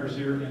contractors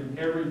here, and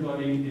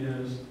everybody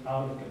is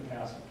out of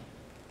capacity.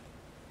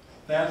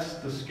 That's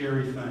the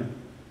scary thing.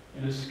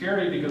 And it's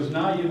scary because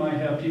now you might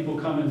have people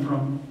coming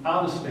from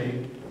out of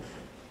state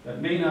that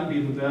may not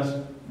be the best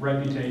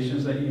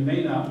reputations, that you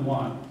may not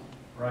want,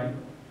 right?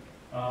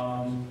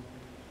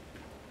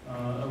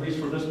 At least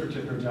for this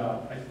particular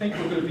job. I think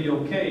we're going to be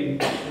okay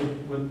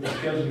with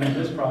scheduling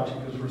this project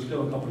because we're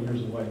still a couple of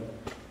years away,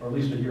 or at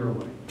least a year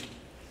away.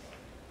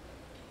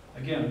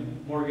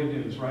 Again, more good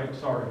news, right?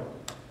 Sorry.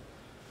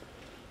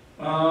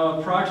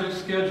 Project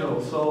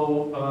schedule.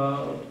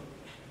 So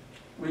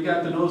we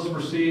got the notice to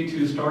proceed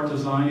to start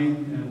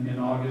designing in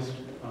August.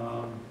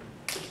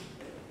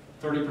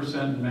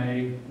 30% in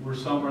May. We're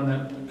somewhere in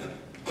that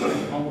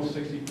almost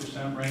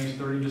 60% range,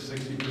 30 to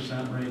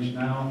 60% range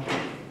now.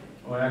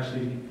 Well,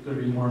 actually, going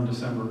to be more in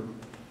December.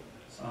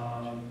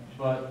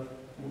 But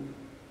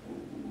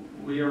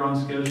we are on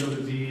schedule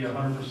to be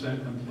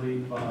 100%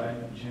 complete by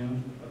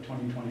June of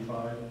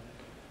 2025.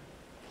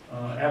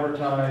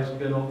 Advertised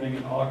bid opening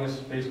in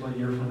August, basically a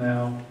year from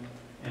now,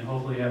 and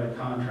hopefully have a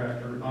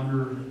contractor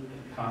under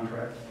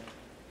contract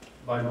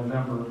by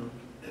November.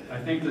 I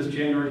think this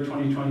January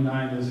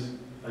 2029 is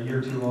a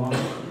year too long.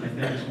 I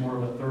think it's more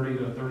of a 30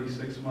 to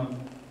 36 month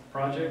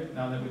project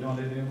now that we don't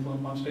have the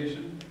influent pump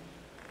station.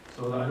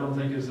 So I don't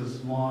think it's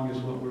as long as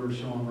what we were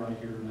showing right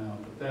here now,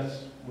 but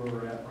that's where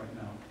we're at right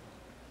now.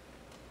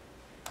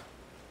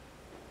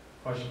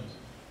 Questions?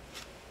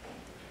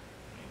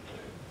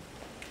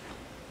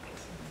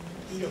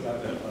 Can you go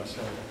back that last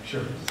slide?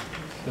 Sure.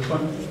 This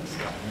one?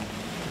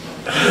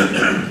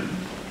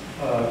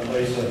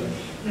 Lisa,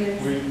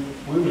 Yes.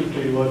 we would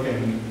be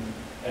looking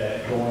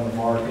at going to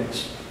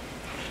markets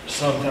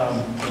sometime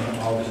in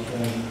August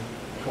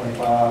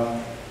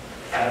 2025,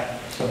 at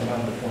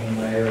sometime between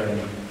there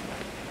and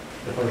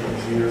the first of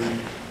the year.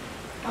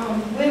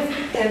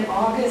 With an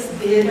August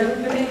bid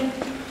opening,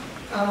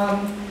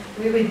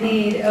 we would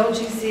need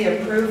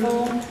LGC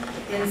approval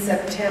in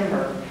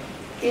September.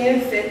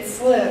 If it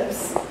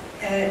slips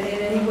in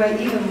any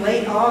way, even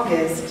late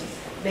August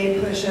may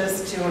push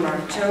us to an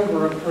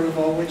October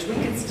approval, which we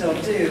could still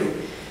do.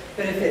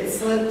 But if it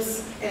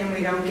slips and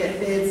we don't get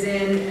bids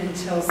in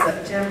until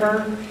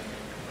September,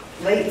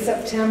 late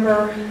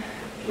September,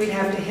 we'd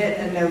have to hit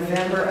a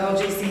November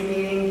LGC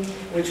meeting,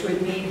 which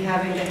would mean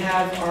having to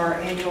have our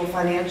annual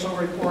financial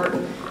report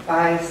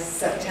by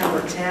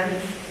September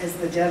 10th is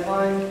the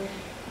deadline.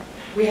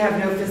 We have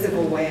no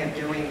physical way of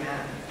doing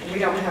that. We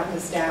don't have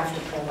the staff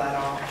to pull that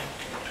off.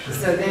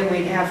 So then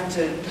we'd have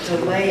to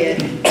delay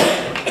it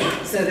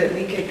so that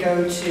we could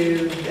go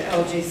to the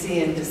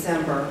LGC in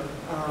December.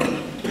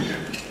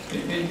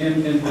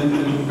 And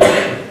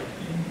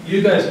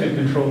you guys can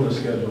control the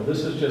schedule.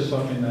 This is just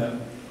something that,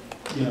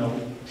 you know,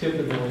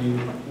 typically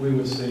we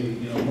would see.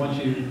 You know, once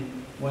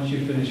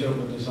you finish up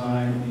with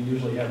design, you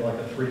usually have like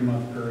a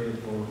 3-month period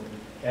for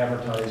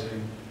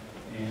advertising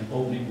and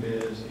opening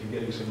bids and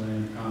getting someone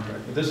in a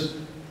contract. But this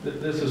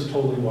is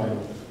totally wide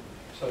open.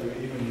 So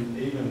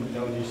even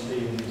LGC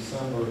in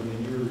December,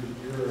 then you're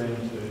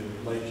into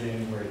late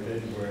January,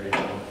 February.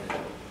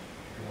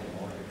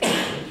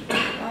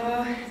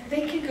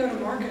 They could go to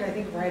market, I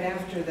think, right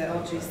after the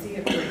LGC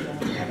approval.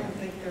 I don't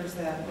think there's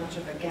that much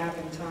of a gap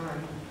in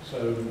time.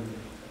 So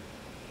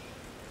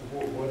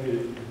what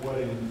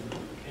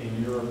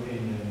in your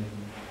opinion,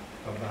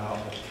 about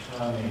the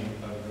timing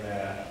of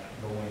that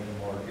going to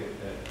market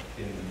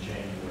in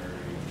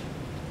January?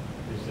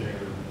 Is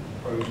there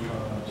pros,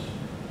 cons?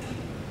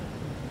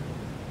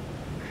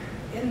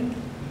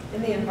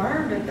 In the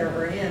environment that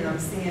we're in, I'm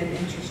seeing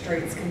interest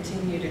rates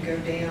continue to go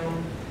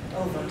down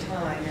over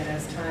time, and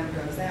as time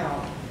goes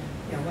out,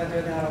 you know,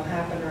 whether that'll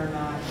happen or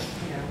not,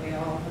 you know, we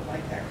all would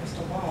like that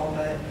crystal ball,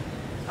 but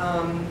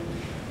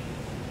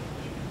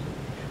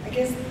I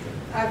guess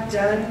I've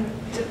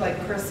did like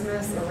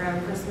Christmas,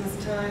 around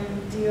Christmas time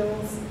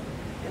deals,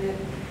 and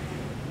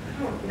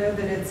I don't know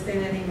that it's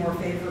been any more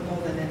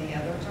favorable than any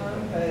other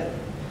time, but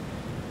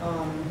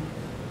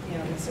you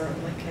know, we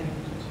certainly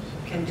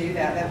can do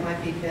that. That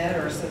might be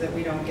better so that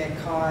we don't get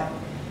caught,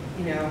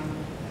 you know,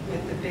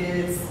 with the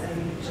bids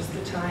and just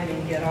the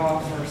timing get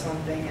off or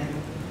something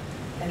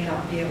and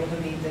not be able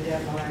to meet the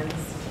deadlines.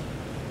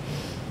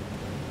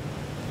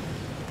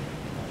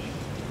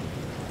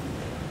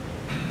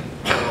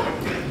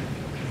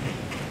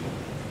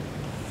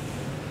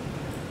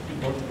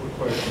 What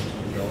questions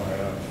do y'all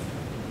have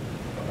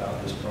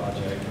about this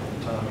project,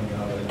 the timing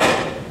of it?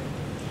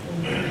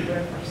 When you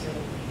referencing,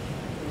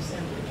 we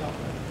simply talk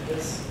about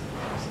this.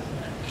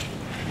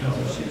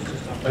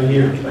 A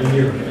year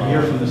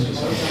from this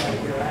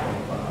December. You're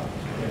out.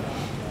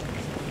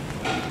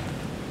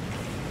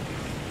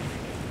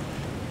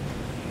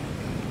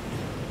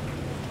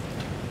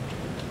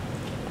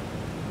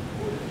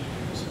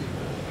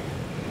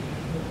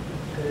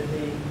 Could it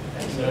be?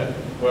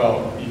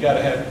 Well, you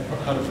gotta have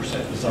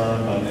 100%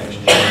 design by next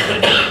year.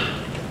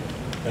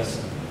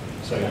 That's,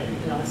 so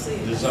No, I see.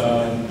 you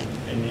design,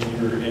 and then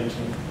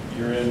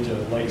you're into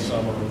late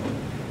summer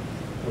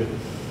with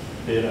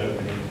bid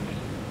opening.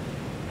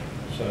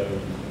 So,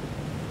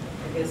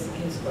 I guess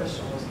his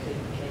question was, can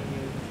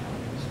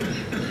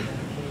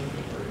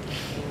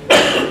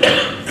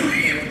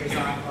the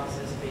design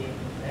process be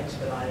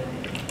expedited?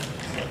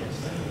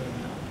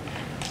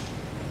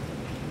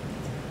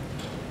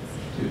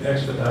 To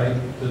expedite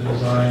the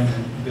design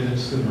and bid it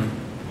sooner.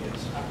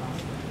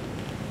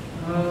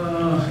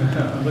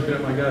 I'm looking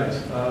at my guys.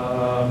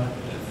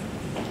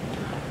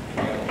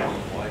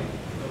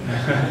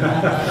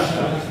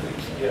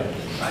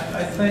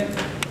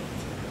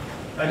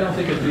 I don't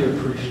think it'd be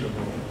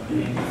appreciable. I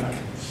mean,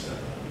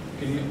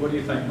 what do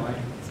you think, Mike?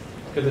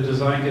 Could the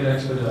design get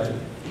expedited?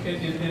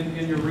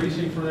 In your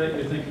reasoning for that,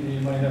 you're thinking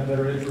you might have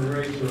better interest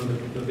rates, or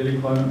the bidding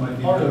climate might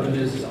be Part of good?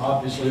 it is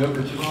obviously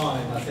over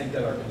time. I think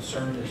that our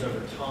concern is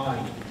over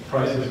time.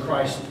 Prices. The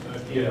price,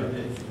 Yeah.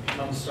 it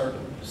becomes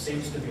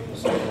seems to be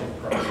almost like a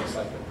crisis,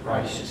 like the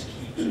price just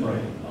keeps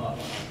going up.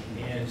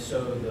 And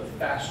so the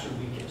faster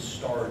we can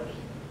start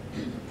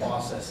the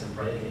process of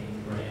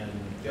bidding and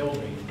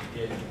building,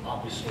 it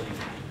obviously,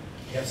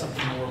 you have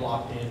something more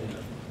locked in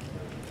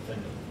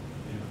than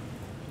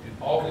In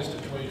August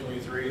of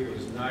 2023, it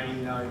was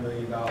 $99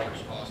 million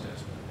cost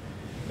estimate.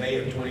 May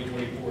of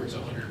 2024, it's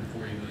 $140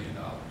 million.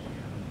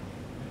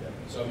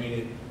 So I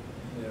mean,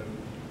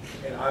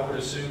 and I would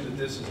assume that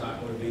this is not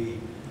going to be,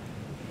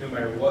 no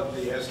matter what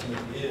the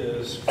estimate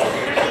is, it's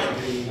going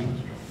to be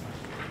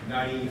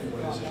 90,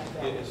 what is it?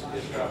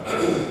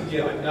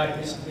 Yeah, but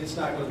it's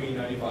not going to be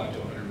 95 to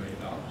 $100 million.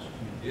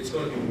 It's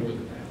going to be more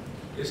than that.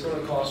 It's going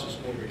to cost us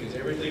more because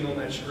everything on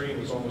that screen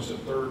was almost a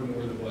third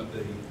more than what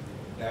the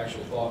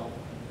actual thought,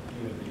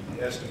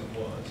 the estimate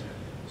was.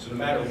 So no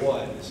matter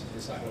what,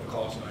 it's not going to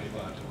cost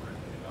 95 to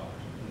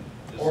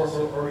 $100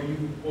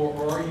 million.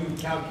 or are you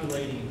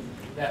calculating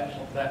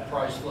that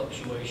price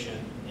fluctuation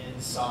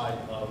inside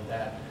of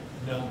that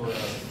number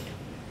of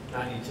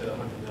 90 to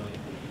 100 million?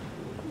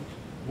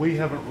 We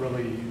haven't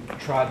really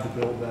tried to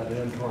build that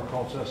into our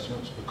cost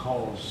estimates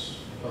because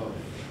of,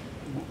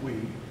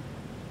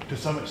 to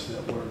some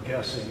extent, we're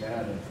guessing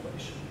at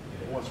inflation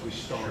once we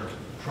start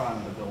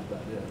trying to build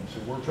that in. So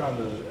we're trying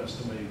to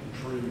estimate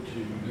true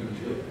to.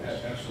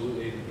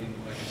 Absolutely, and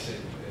like I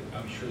said,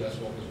 I'm sure that's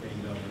what was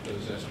being done with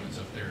those estimates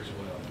up there as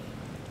well.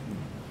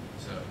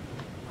 So.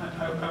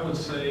 I would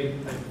say,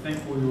 I think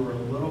we were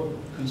a little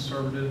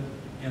conservative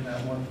in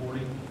that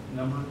 140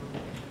 number.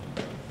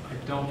 I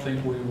don't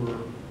think we were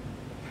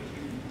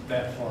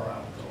that far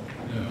out,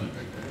 though. No.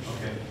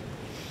 Okay.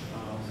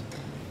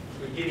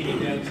 But getting it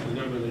down to the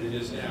number that it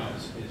is now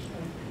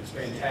is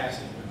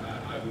fantastic.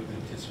 I would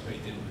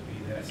anticipate that it would be,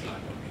 that's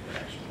not going to be the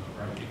actual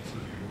number. I think it's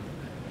going to be more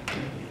than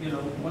that. You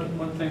know,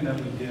 one thing that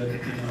we did,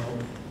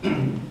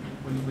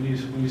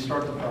 when you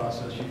start the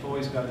process, you've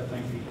always got to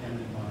think the end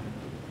in mind.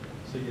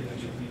 So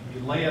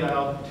you lay it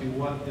out to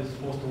what it's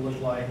supposed to look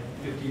like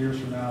 50 years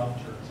from now,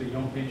 so you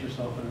don't paint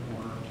yourself in a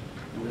corner.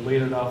 And we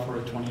laid it out for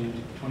a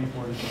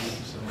 24 inch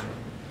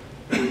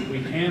facility. We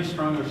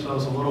hamstrung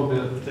ourselves a little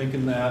bit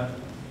thinking that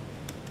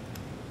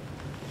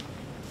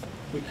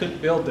we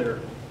couldn't build there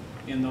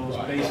in those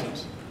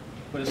basins.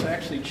 But it's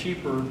actually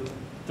cheaper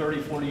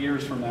 30, 40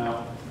 years from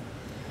now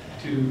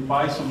to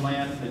buy some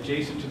land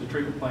adjacent to the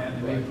treatment plant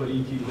and maybe put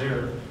EQ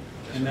there.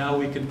 And now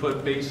we can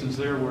put basins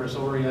there where it's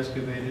already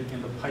excavated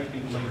and the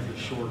piping length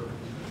is shorter.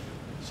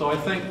 So I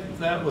think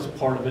that was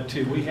part of it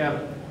too. We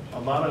had a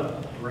lot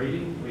of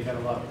grading, we had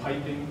a lot of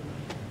piping.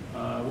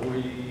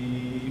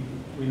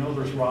 We know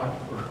there's rock,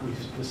 or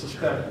we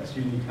suspect it's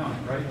Union County,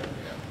 right?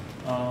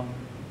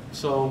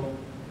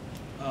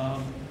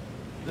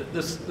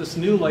 This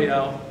new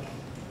layout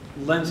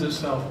lends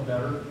itself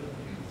better.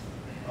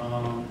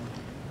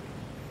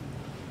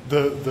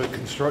 The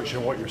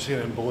construction, what you're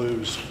seeing in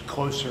blue, is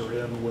closer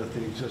in with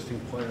the existing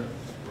plant.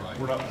 Right.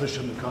 We're not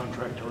pushing the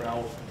contractor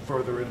out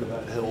further into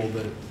that hill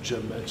that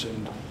Jim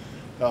mentioned.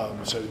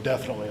 So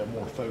definitely a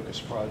more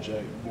focused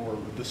project, more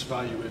of this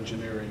value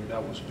engineering.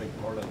 That was a big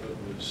part of it,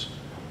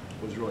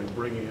 was really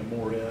bringing it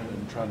more in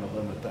and trying to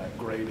limit that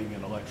grading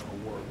and electrical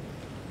work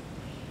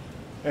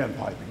and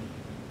piping.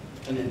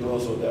 And then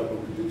also that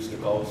would reduce the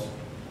cost.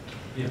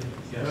 Yeah,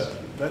 yes.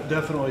 That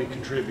definitely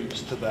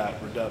contributes to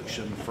that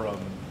reduction from,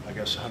 I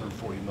guess,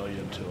 140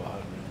 million to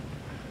 100.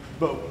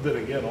 But then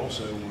again,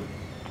 also,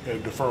 we're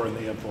deferring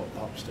the influent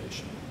pump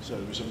station.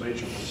 So there's a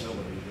major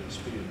facility that's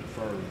being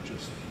deferred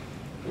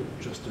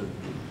just to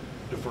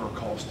defer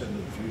cost into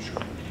the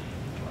future.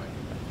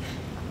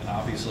 And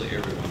obviously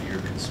everyone here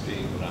can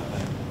speak, but I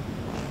think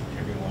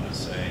everyone is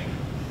saying,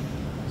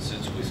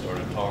 since we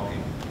started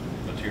talking,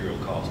 material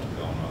costs have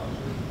gone up.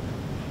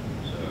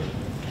 So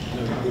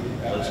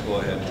let's go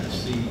ahead and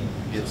see,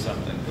 get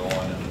something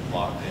going and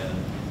locked in.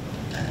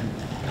 And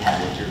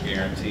with your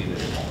guarantee that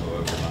it won't go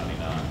over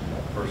 99,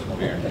 personal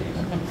guarantees.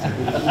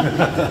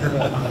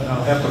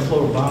 I'll have to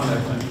float a bond, I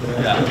think. for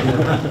that.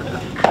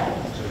 Yeah.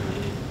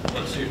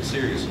 But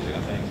seriously,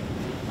 I think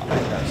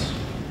that's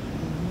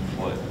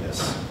what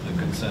the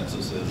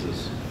consensus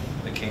is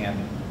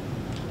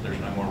there's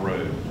no more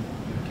road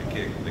to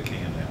kick the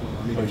can down. Well,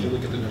 I mean, if you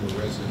look at the number of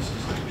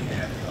residences that we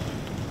have,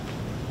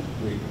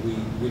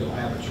 we don't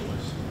have a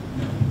choice.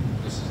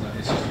 This is not,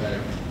 it's just a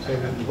matter So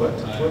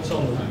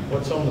of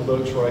what's on the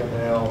books right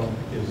now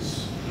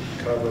is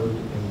covered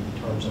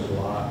in terms of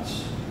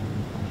lots,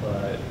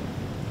 but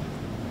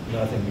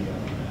nothing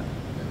beyond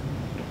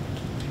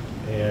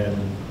that. And,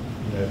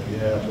 you know, if you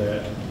have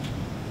that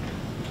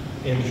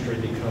industry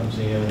that comes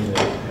in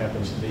that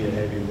happens to be a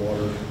heavy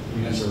water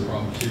That's the user.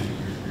 problem too,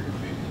 you're going to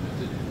be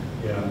limited.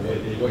 Yeah,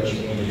 it What does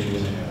you limit can do you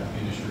is in that.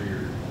 industry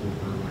or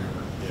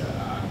whatever. Yeah.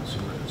 I don't see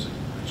what it's a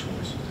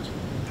choice at this point.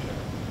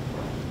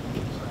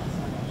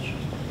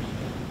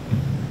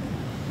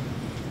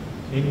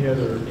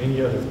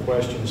 Any other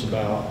questions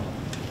about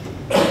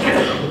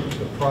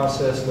the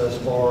process thus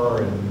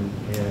far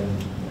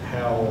and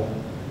how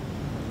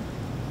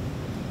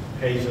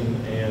Hazen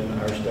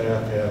and our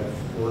staff have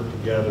worked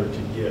together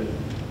to get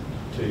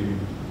to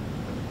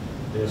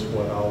this,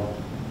 what I'll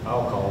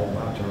call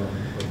my term,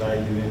 a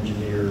value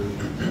engineered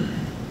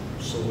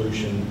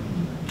solution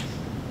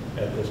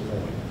at this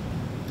point?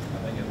 I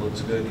think it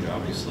looks good. You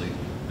obviously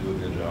do a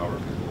good job, or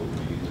people will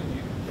be using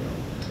you.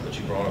 But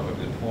you brought up a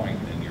good point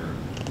in your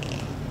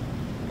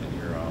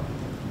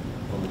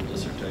little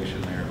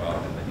dissertation there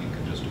about that you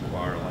can just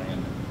acquire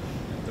land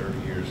in 30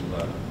 years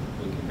without,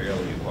 we can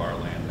barely acquire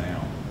land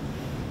now.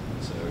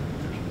 So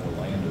there's more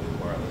land to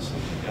acquire. There's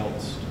something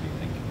else to be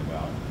thinking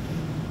about.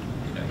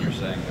 You know, you're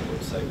saying that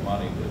would save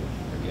money, but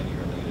again,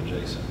 you're going to need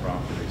adjacent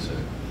property. So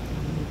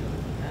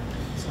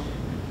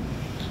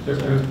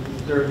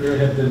There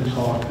had been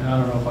talk, and I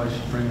don't know if I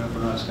should bring it up or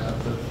not, Scott,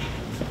 but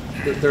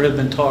there had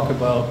been talk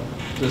about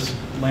this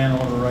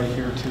landowner right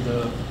here to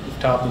the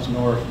top is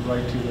north,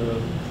 right to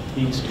the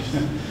east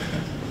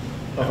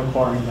of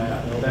acquiring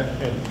that.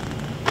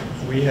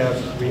 And we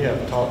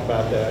have talked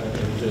about that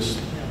in just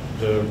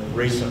the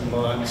recent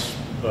months,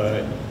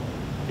 but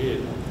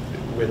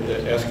with the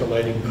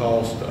escalating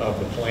cost of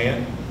the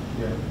plant,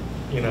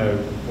 you know,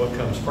 what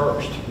comes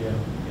first? Yeah.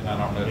 and I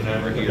don't know You if know,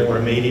 you were the here. more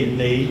immediate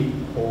need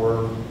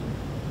or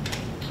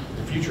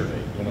the future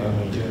need, you know? I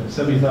mean,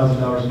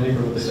 $70,000 an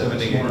acre, what they said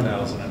this morning.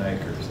 78,000 an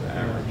acre is the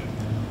average.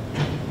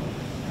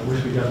 I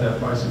wish we got that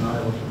price in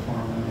Iowa for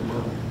farmland,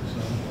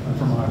 so, I'm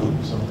from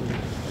Iowa, so we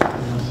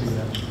don't see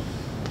that.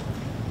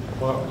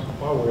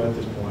 While we're at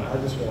this point, I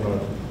just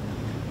want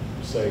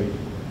to say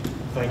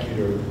thank you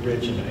to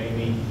Rich and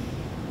Amy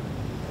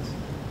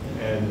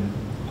and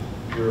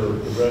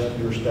the rest of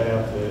your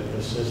staff that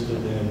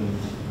assisted in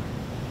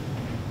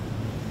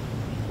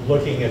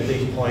looking at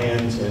these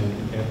plans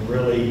and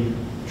really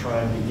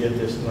trying to get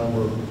this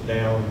number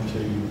down to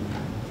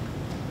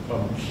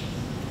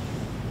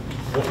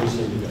what we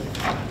see today.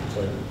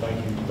 So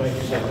thank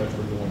you so much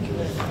for going through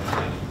that.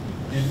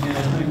 And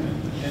I think,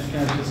 and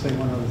can I just say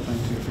one other thing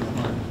too, if you don't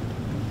mind,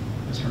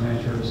 Mr.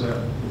 Manager, is that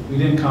we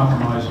didn't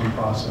compromise on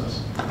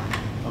process.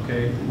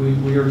 Okay,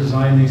 we are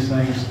designing these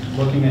things,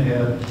 looking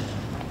ahead,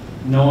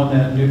 knowing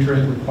that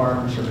nutrient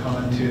requirements are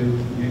coming to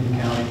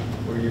Union County,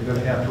 where you're going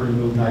to have to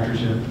remove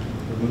nitrogen,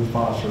 remove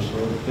phosphorus,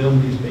 we're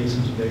building these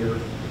basins bigger.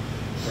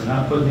 We're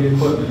not putting the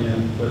equipment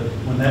in, but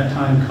when that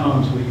time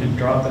comes, we can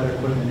drop that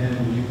equipment in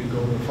and you can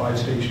go to a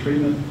 5-stage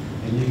treatment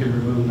and you can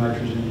remove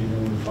nitrogen, you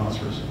can remove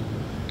phosphorus.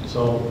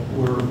 So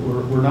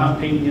we're not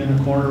painting you in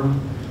a corner.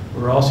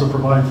 We're also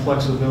providing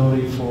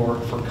flexibility for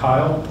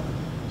Kyle,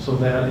 so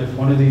that if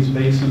one of these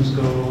basins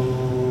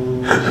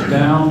goes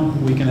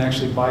down, we can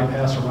actually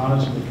bypass around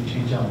it so we can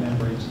change out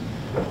membranes.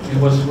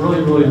 And what's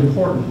really, really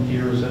important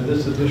here is that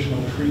this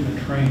additional treatment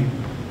train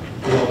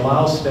will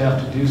allow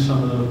staff to do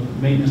some of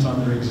the maintenance on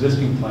their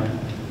existing plant,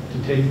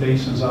 to take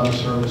basins out of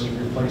service, to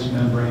replace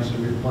membranes, to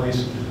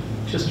replace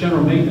just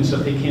general maintenance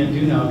that they can't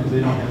do now because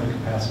they don't have the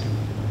capacity.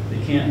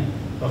 They can't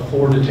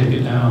afford to take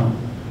it down,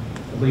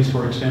 at least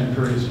for extended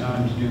periods of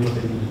time, to do what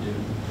they need to do.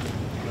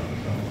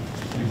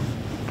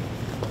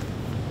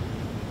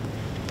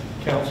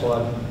 Council, I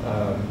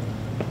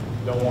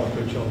don't want to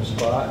put you on the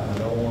spot, and I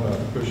don't want to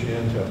push you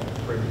into a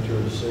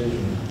premature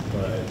decision,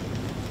 but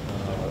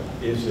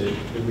is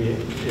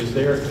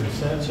there a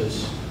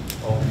consensus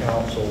on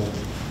council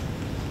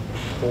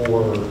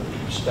for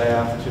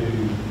staff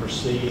to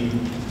proceed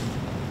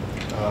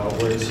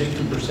where it's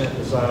 60%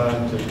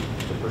 design to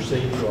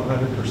proceed to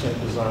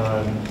 100%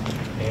 design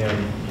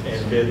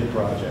and bid the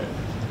project?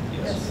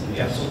 Yes.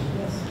 Yes.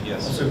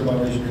 Yes.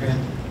 Supervisor, raise your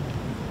hand.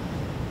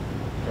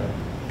 Okay.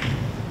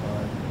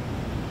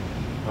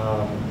 All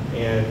right.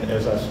 And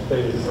as I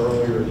stated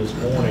earlier this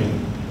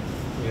morning,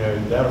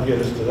 that'll get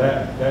us to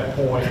that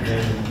point, and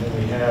then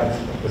when we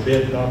have the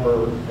bid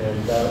number,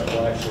 and that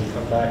will actually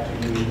come back to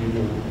you,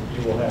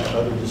 you will have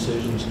other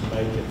decisions to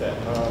make at that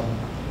time.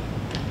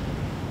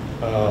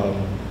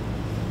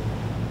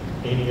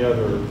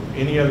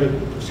 Any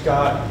other,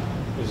 Scott,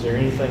 is there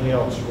anything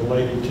else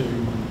related to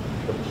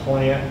the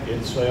plant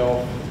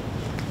itself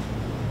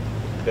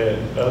that,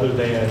 other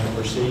than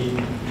proceed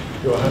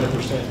to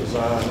 100%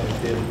 design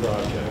and bid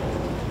project?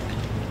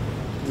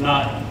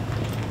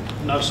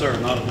 No, sir,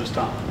 not at this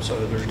time. So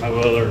there's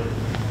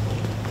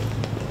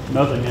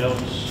nothing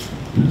else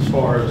as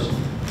far as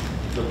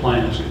the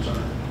plan is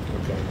concerned.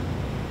 Okay.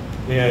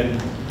 Then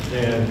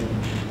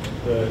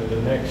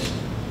the next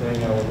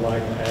thing I would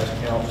like to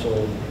ask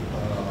council's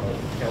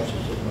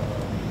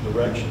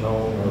direction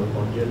on,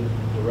 or get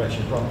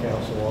direction from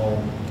council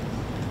on,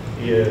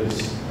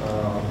 is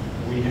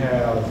we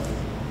have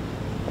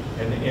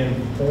an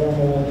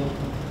informal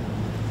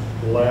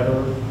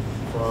letter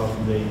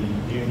from the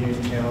Union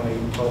County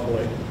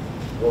Public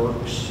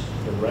Works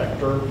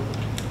Director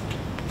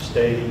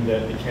stating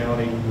that the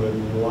county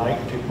would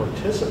like to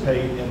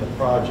participate in the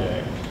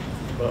project,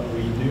 but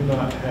we do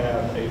not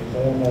have a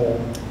formal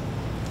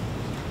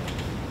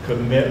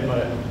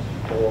commitment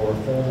or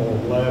formal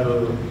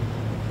letter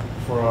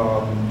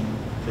from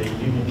the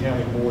Union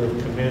County Board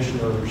of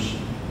Commissioners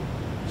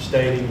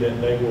stating that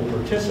they will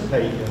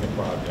participate in the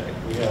project.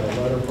 We have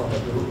a letter from a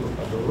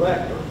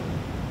director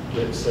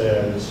that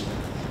says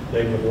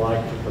they would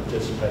like to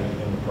participate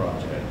in the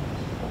project,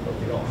 but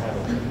we don't have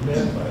a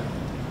commitment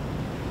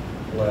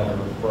letter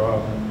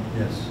from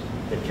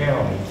the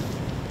county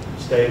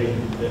stating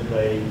that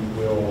they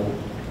will,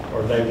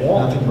 or they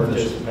want to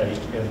participate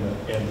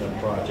in the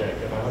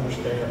project. And I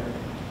understand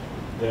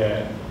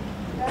that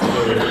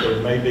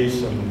there may be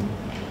some,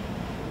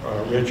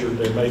 Richard,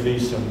 there may be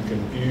some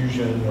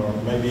confusion or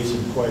maybe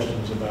some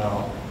questions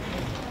about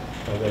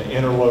the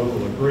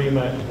interlocal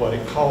agreement, what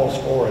it calls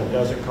for and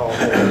doesn't call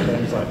for, and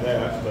things like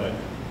that. But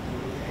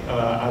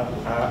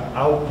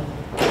I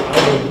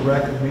would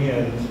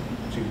recommend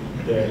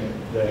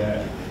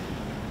that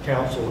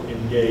council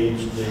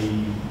engage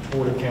the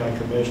Board of County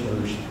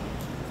Commissioners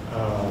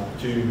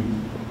to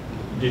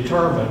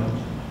determine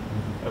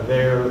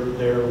their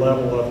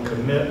level of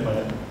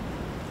commitment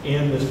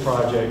in this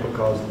project,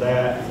 because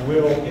that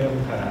will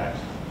impact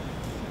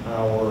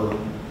our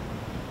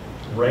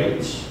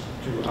rates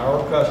to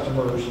our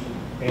customers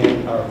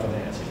and our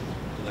financing.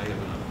 Do they have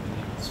another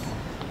meeting this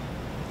month?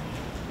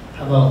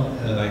 How about,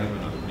 Do they have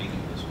another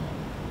meeting this month?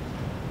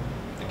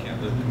 They can't,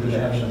 do they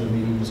have another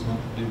meeting this month?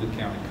 do the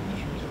county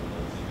commissioners have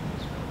another meeting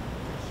this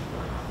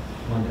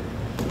month? Monday.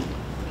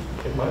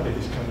 It might be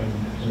this coming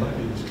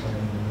Monday.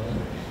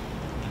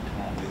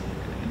 Come on, we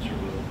can answer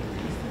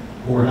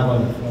with Or how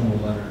about a formal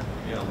letter?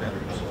 yeah, letter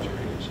of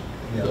securities.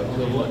 Yeah.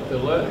 The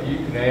letter, you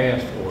can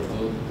ask for it.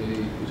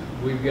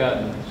 We've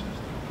gotten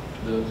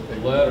the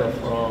letter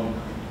from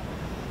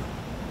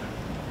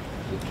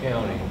the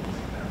county,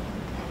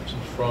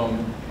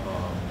 from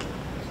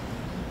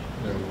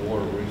their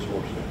water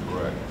resources,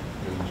 correct?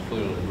 It was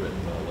clearly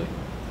written by Lee.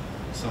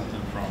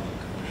 Something from the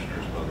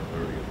commissioners by the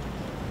 30th.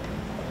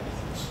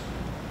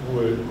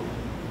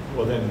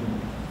 Well then,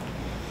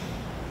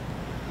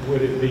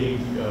 would it be,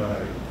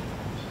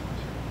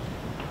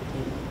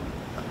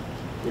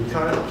 would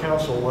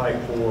council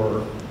like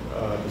for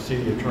the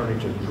city attorney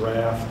to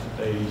draft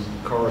a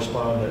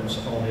correspondence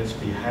on its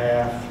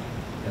behalf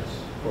Yes.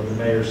 for the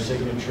mayor's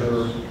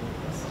signature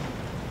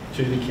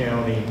to the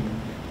county,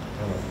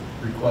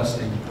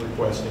 Requesting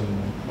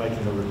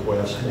making a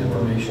request for an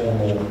information,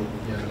 formal?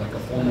 yeah, like a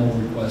formal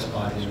request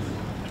by his.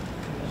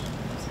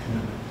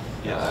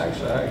 Yeah,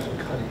 actually,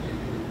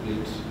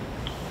 it's,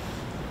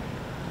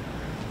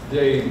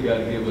 Dave got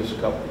to give us a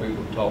couple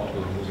people to talk to,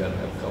 and we got to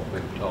have a couple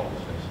people to talk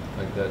to.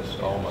 I think that's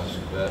almost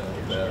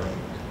better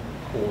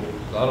course.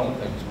 I don't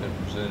think it's been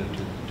presented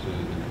to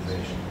the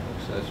commission.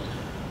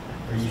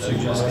 Are you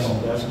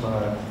suggesting? That's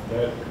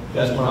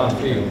my feeling.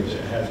 feeling.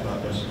 It has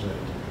not been presented.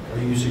 Are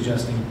you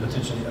suggesting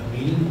potentially a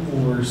meeting,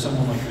 or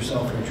someone like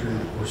yourself,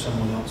 Richard, or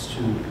someone else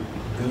to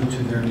go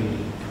to their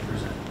meeting and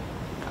present?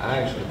 I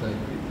actually think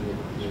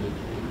that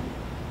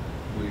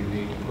we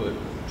need to put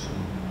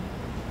some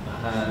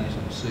behind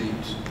some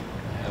seats and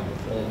have a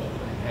formal,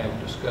 and have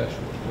a discussion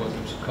with whether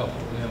it's a couple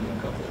of them and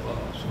a couple of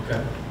us.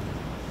 Okay.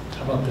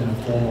 How about then a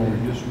formal,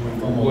 Just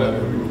formal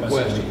letter request a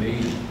requesting?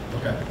 meeting.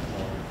 Okay.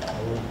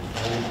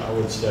 I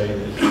would say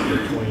that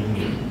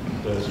between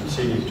the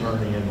city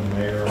attorney and the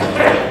mayor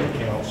and the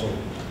council,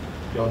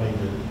 y'all need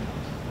to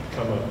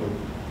come up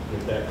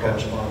with that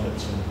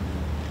correspondence and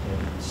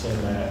send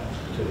that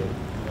to the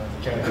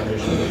county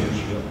commission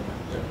leadership.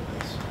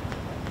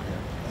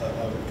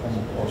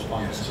 Formal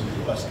correspondence to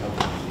request.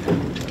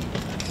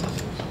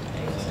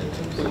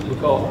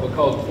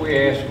 Because if we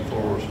ask them for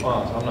a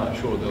response, I'm not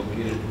sure they'll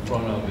get it in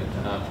front of them in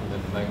time for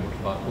them to make a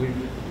response.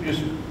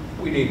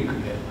 We need a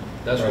commitment.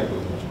 That's what we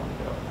want.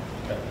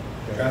 Okay.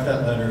 Draft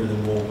that letter,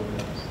 then we'll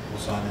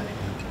sign that.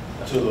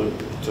 To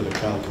the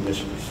county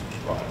commissioners.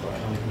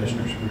 County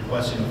commissioners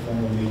requesting a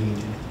formal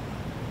meeting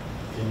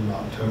in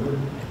October,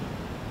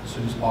 as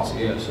soon as possible.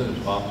 Yeah, as soon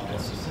as possible.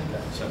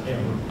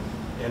 September.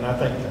 And I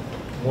think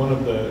one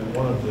of the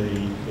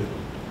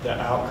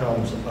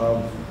outcomes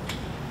of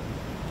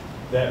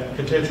that,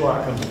 potential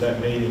outcomes of that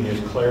meeting is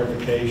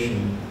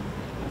clarification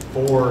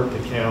for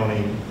the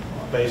county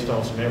based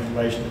on some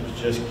information that was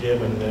just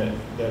given that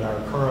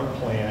our current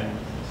plant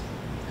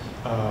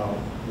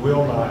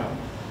will not,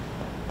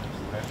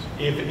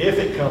 if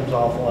it comes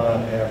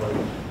offline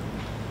ever,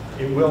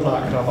 it will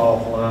not come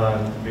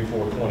offline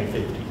before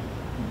 2050.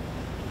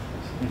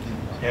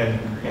 And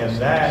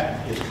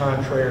that is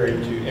contrary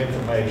to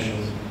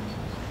information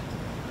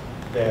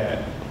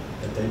that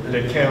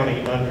the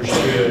county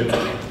understood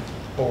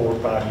 4 or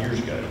 5 years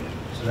ago.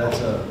 So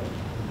that's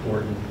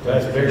important.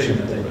 That's very clarification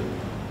that they- important.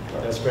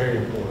 That's very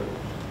important.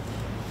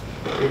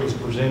 It was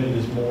presented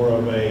as more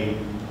of a,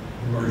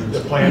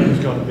 the plant was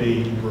going to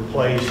be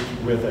replaced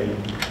with a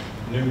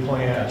new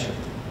plant. Gotcha.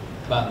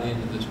 By the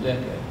end of this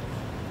decade.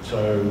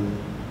 So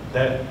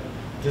that,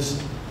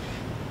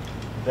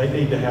 they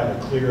need to have a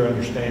clear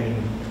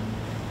understanding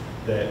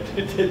that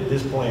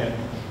this plant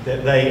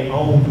that they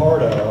own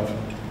part of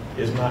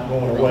is not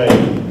going away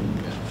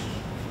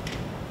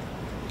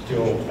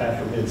till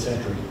after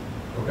mid-century.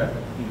 Okay.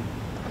 You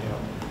know,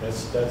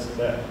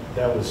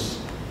 that was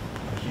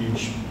a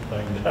huge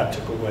thing that I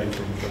took away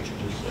from what you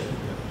just said.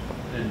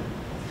 And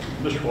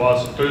Mr.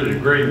 Watson, through the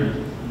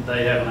agreement,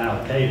 they have an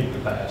allocated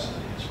capacity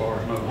as far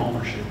as no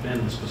ownership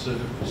in the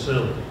specific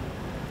facility.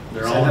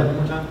 Their Say that own, one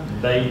more time?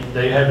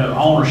 they have no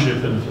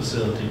ownership in the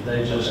facility.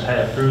 They just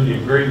have, through the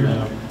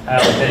agreement,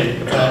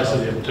 allocated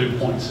capacity of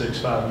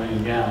 2.65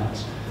 million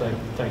gallons.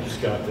 Thank you,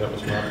 Scott. That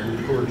was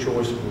my poor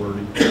choice of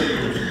wording.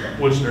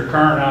 Which their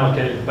current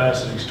allocated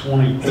capacity is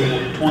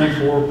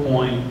 24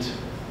 point,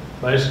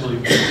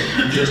 basically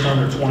just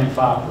under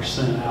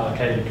 25%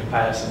 allocated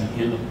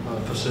capacity in the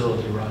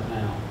facility right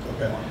now.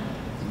 Okay.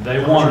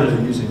 They How much are wanted,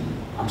 they using?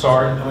 I'm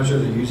sorry, How much are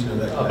they using of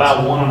that capacity?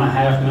 about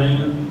 1.5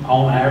 million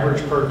on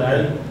average per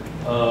day,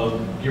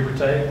 give or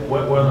take.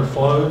 Wet weather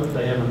flow,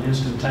 they have an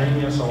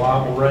instantaneous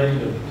allowable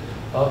rate of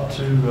up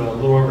to a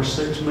little over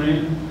 6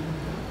 million.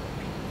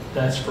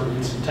 That's for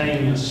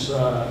instantaneous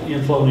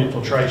inflow and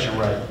infiltration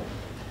rate.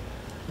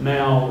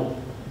 Now,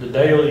 the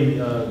daily,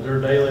 their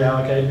daily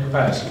allocated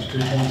capacity is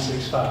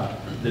 2.65.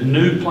 The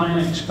new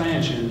plant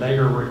expansion, they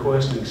are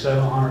requesting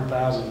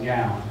 700,000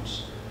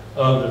 gallons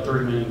of the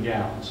 3 million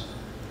gallons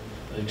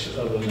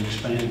of an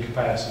expanded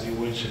capacity,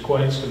 which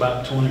equates to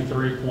about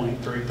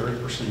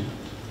 23.33%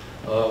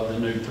 of the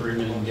new 3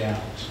 million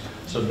gallons.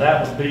 So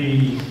that would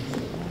be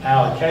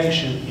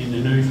allocation in the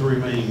new 3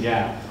 million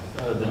gallon,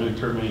 the new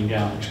 3 million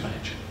gallon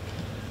expansion.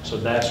 So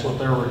that's what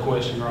they're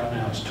requesting right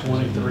now, is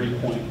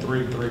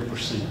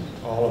 23.33%.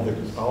 All of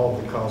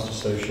the costs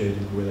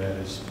associated with that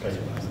is paid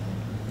by them.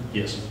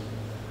 Yes.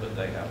 But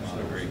they have not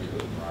agreed to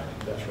it in writing.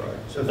 That's right.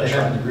 So if they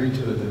haven't agreed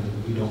to it, then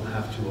we don't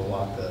have to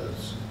allot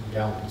those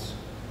gallons.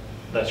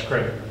 That's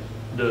correct.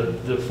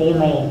 The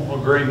formal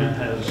agreement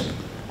has,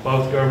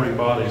 both governing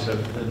bodies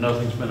have,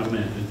 nothing's been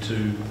amended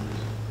to.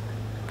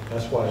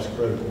 That's why it's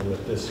critical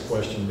that this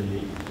question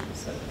be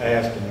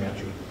asked and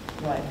answered.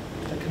 Right,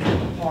 the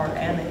commitment part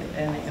and the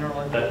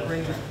interlocal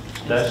agreement.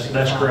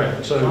 That's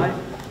correct. So, Right?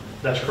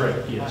 that's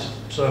correct, yes.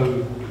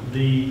 So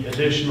the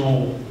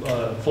additional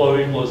flow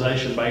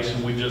equalization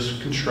basin we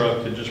just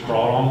constructed, just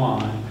brought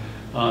online,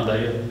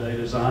 they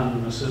designed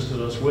and assisted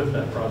us with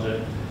that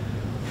project.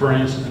 For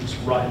instance,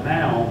 right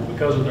now,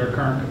 because of their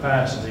current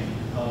capacity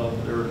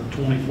of their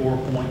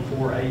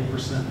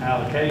 24.48%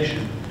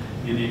 allocation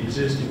in the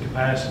existing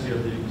capacity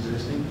of the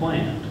existing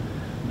plant,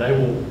 they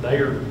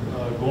are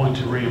going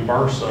to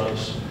reimburse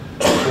us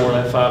for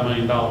that $5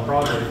 million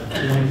project,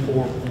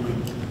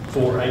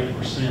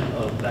 24.48%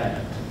 of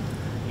that.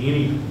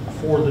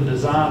 For the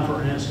design,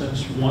 for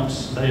instance,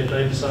 once they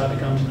decide to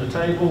come to the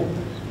table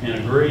and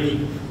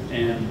agree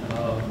and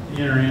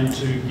enter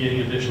into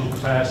getting additional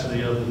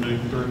capacity of the new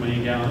 3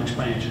 million gallon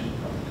expansion,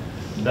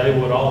 they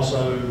would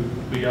also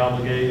be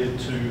obligated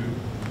to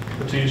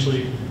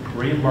potentially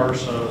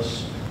reimburse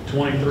us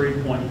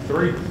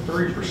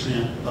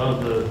 23.33%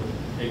 of the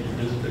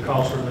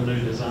cost of the new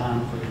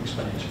design for the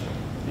expansion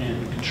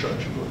and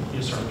construction.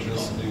 Yes, sir.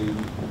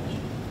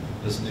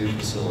 This new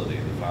facility,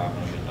 the $5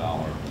 million,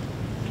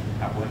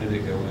 when did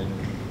it go in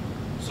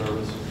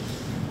service?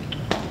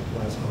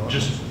 Last month.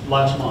 Just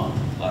last month.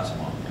 Last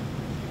month.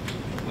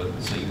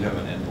 But, so you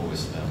haven't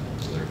invoiced them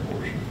for their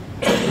portion?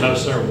 No,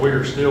 sir,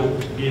 we're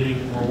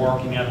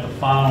working at the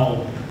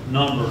final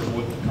numbers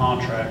with the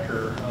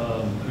contractor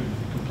who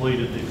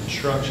completed the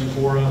construction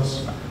for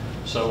us.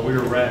 So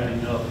we're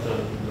wrapping up the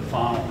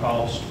final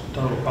cost,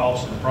 total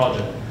cost of the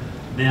project.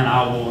 Then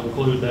I will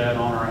include that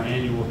on our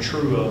annual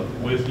true-up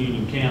with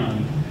Union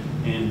County,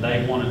 and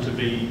they want it to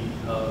be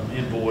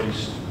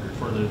invoiced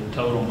for the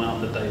total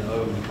amount that they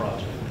owe the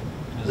project.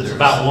 It's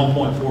about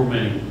 1.4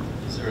 million.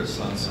 Is there a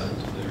sunset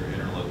to their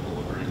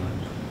interlocal agreement?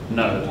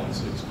 No.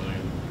 1.6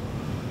 million?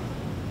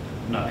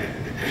 No. I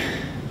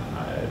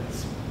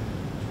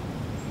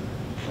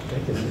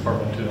think it's a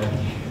permanent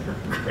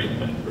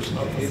agreement or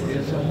something.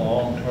 It's a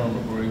long-term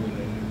agreement,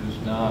 and it is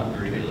not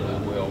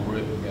particularly well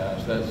written,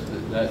 guys. That's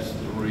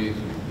the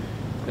reason.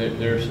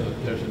 There's a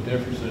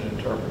difference in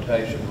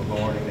interpretation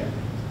regarding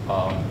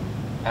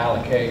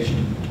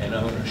allocation and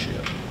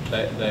ownership.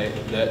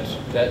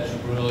 That's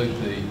really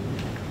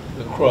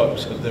the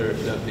crux of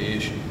the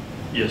issue.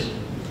 Yes.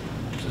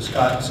 So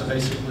Scott, so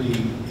basically,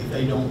 if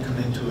they don't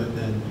commit to it,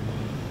 then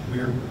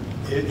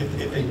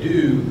if they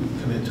do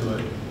commit to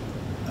it,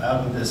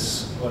 out of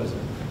this, what is it,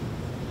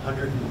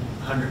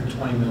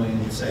 120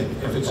 million, say?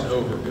 If it's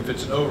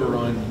an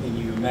overrun, and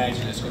you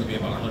imagine it's going to be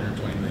about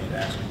 120 million to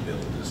actually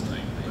build this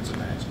thing, let's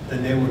imagine.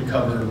 Then they would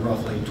cover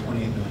roughly $28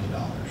 million.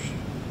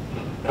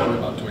 Probably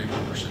about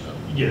 24%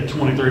 of it. Yeah,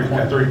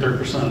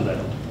 23.33% of that,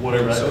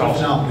 whatever that So if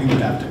costs. not, we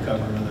would have to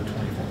cover another $24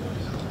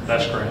 million.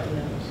 That's correct.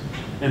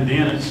 And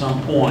then at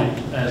some point,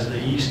 as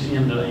the east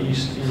end of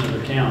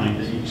the county,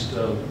 the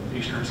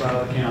eastern side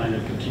of the county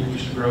that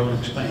continues to grow and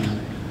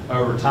expand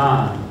over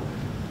time,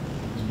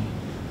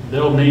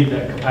 they'll need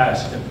that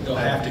capacity. They'll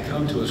have to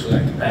come to us for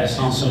that At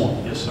capacity. some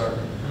point, yes, sir.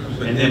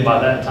 But And then by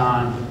that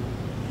time,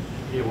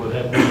 it would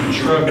have been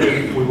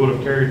constructed, we would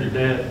have carried the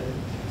debt.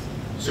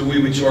 So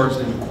we would charge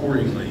them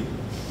accordingly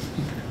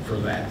for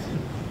that.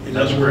 In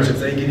That's other words,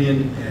 correct. if they get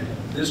in at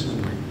this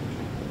point,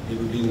 it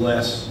would be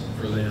less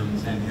for them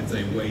than if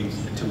they wait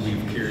until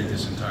we've carried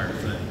this entire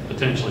thing.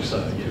 Potentially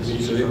so, yes.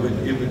 So it would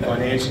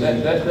financially.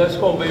 That's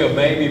going to be a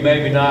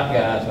maybe not,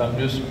 guys. I'm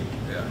just,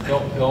 Yeah.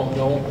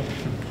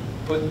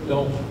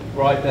 don't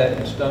write that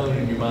in stone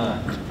in your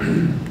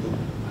mind.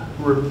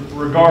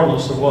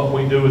 Regardless of what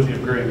we do with the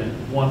agreement,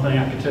 one thing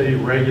I can tell you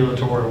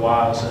regulatory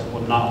wise that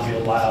would not be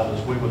allowed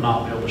is we would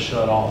not be able to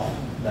shut off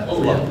that Oh,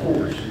 flow. yeah, of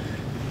course.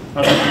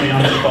 I mean,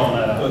 I'm just throwing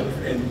that out.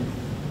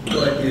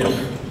 But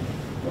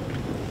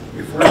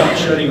if we're not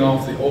shutting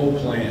off the old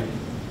plant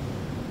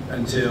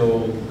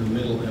until the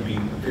middle,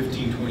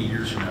 15, 20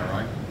 years from now,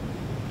 right?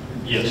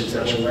 Yes, Is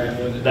that where we're at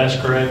with it? that's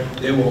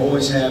correct. They will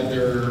always have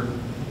their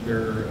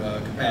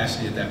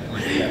capacity at that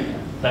plant.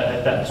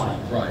 At that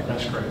plant. Right.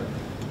 That's correct.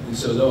 And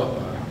so they'll.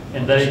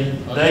 And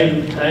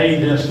they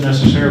just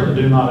necessarily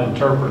do not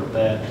interpret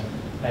that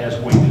as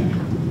we do.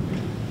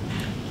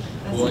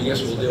 Well, I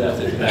guess we'll deal with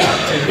it.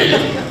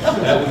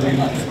 That would be.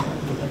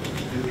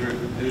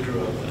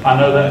 I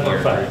know that for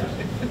a fact.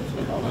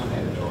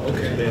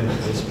 Okay.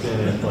 It's been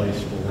in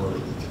place for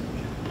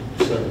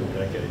several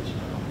decades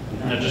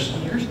now. And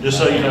just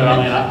so you know, I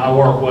mean, I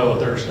work well with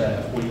their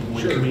staff. We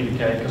Sure.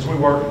 communicate because we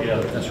work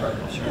together. That's right.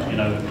 You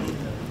know,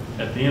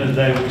 at the end of the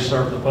day, we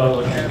serve the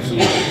public.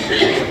 Absolutely.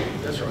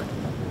 That's right.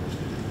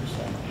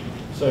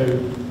 So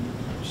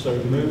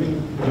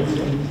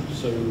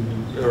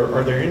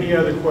are there any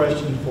other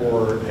questions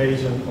for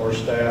Hazen or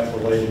staff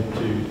related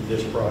to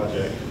this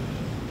project?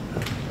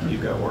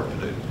 You've got work to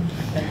do.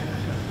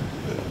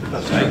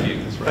 Thank you.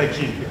 Thank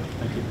you.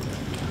 Thank you.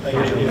 Thank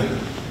you.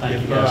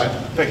 Thank you, guys.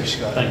 Thank you,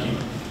 Scott. Thank you.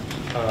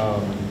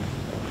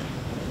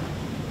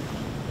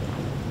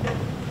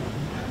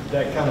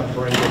 That kind of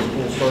brings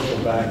us full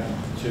circle back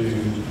to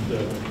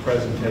the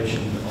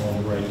presentation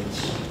on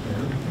rates.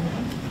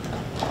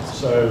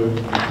 So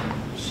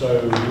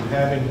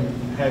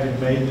having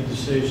made the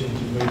decision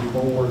to move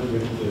forward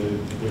with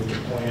the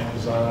plant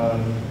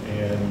design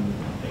and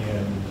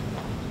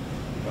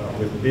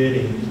with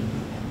bidding,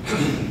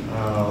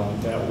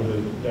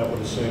 that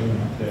would assume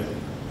that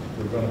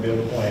we're going to build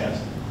a plant.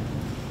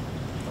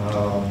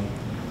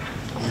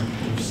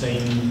 You've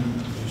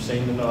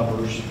seen the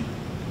numbers.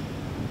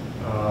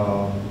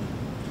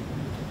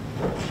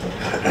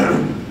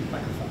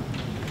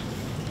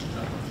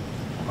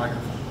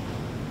 Microphone.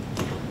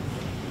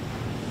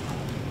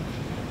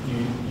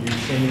 You've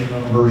seen the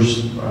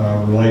numbers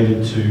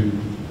related to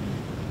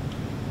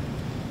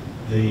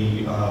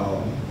the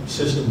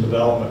system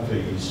development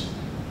fees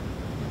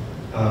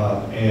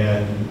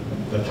and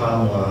the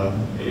timeline.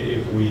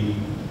 If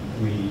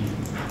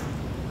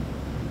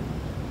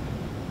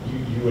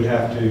you would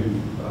have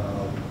to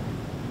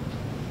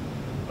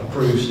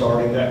approve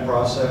starting that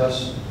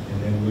process,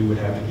 and then we would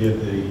have to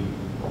give the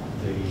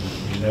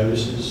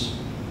notices.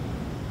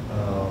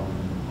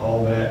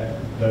 All that,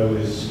 though,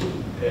 is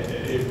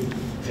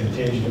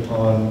contingent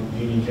upon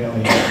Union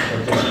County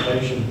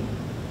participation.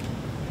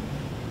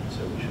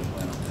 So we should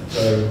plan on that.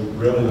 So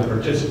really, the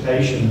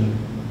participation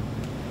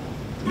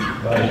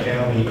by the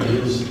county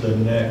is the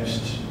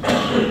next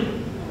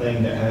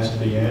thing that has to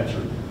be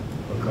answered,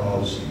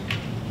 because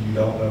you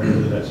don't know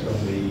whether that's going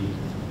to be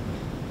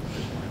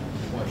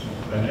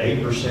an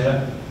 8% or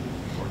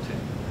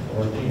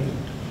 10%.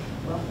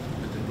 Well,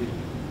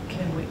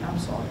 can we, I'm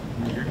sorry.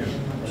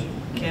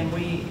 Can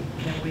we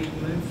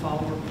move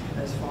forward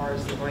as far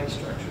as the rate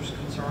structure is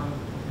concerned,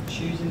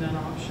 choosing an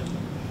option?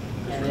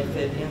 And if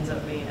it ends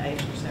up being 8%,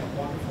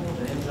 wonderful.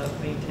 If it ends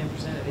up being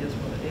 10%, it is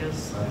what it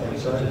is. I think We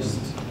so. will just,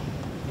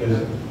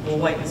 we'll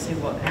wait and see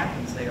what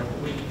happens there,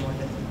 but we can go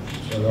ahead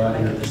So I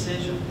and make hear- a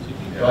decision.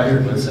 Do I hear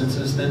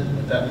consensus then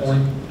at that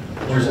point?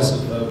 Or is this a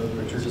vote,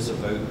 Richard? Is this a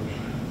vote?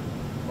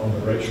 On the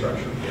rate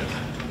structure. Yes.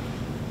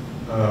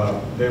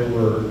 There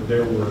were,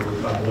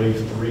 I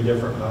believe, 3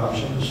 different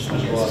options.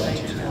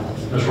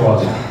 Mr.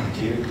 Watson.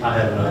 here? I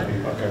have it up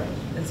here. Okay.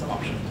 It's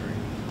option three.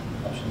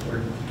 Option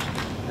 3.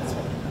 That's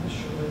what I'm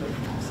sure that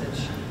said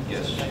she.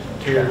 Yes.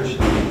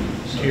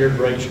 Tiered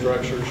rate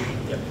structures.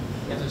 Yep.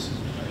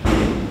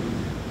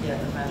 Yeah,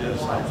 no matter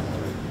what.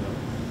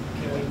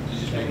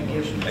 Can we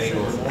give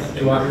consensus?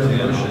 Do I have a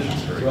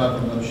motion? Do I have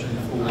a motion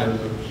for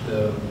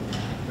the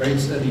rate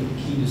study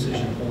key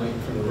decision point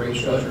for the rate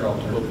structure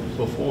alternative?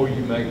 Before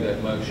you make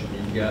that motion,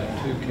 you've got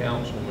 2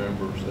 council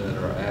members that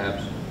are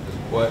absent. The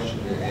question,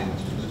 and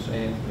Ms.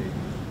 Anthony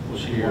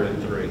was here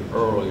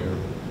earlier.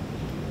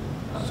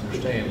 I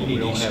understand, but we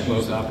don't have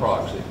vote by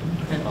proxy.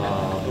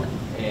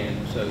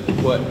 And so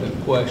what the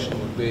question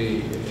would be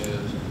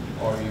is,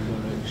 are you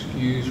going to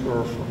excuse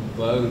her from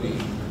voting,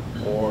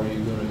 or are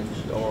you going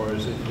to, or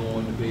is it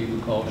going to be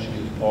because she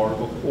is part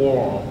of a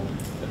quorum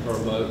that her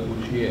vote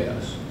was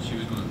yes? She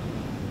was going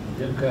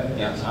Okay,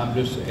 Yes. I'm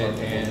just,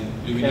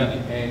 and, Do we need to-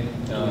 and,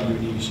 we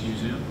need to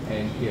excuse him?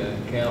 and, yeah,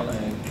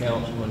 and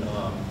Councilman,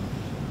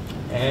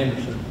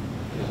 Anderson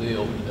is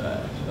ill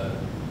today, so.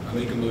 I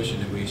make a motion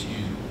that we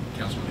excuse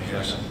Councilman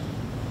Anderson.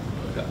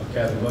 Okay,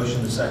 I have a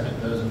motion, the second.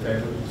 Those in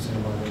favor,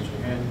 signify by raising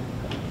your hand.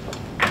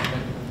 Okay.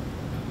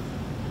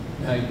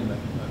 Now you can make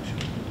a motion.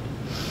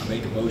 I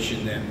make a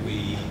motion that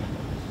we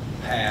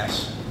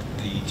pass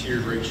the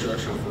tiered rate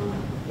structure for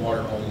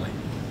water only.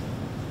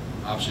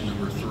 Option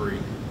number 3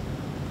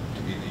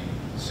 to be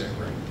the set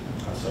rate.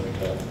 I second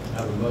that.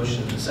 I have a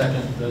motion, the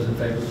second. Those in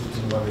favor,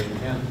 signify by raising your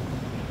hand.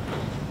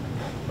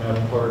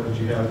 Madam Clerk, did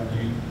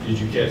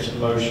you catch the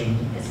motion?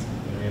 Yes.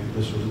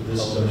 This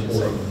is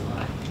important.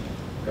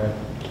 Okay.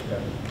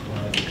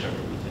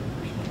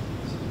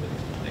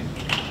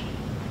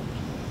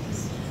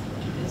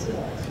 Is it?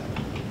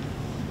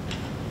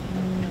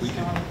 We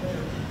can-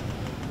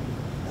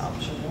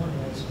 Option 1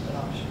 is, but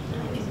option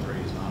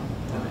 3 is not.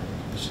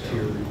 It's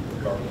tiered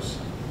regardless.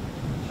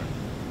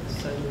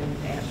 So do we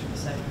need to answer the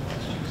second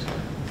question, sir?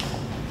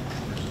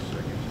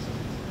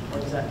 Or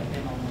does that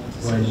depend on the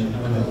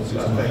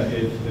decision? I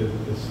think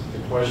the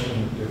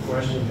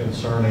question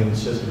concerning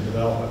system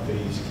development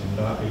fees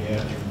cannot be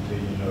answered until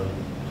you know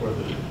what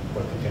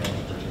the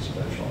county's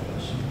participation on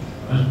this.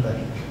 Thank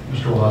you.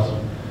 Mr.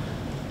 Watson.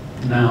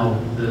 Now,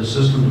 the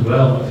system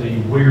development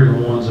fee, we're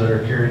the ones that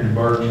are carrying the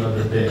burden of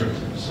the debt.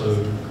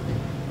 So,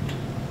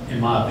 in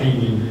my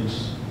opinion,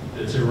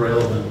 it's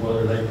irrelevant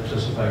whether they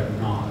participate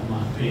or not, in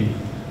my opinion.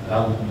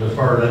 I'll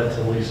defer that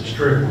to Lisa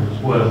Strickland as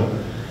well.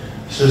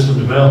 System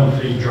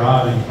development fee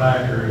driving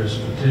factor is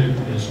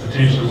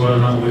potentially whether or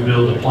not we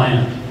build a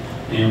plant,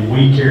 and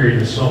we carry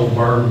the sole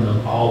burden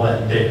of all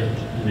that debt,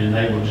 and then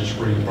they will just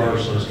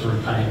reimburse us through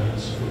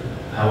payments,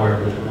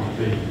 however it might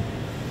be.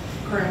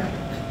 Correct.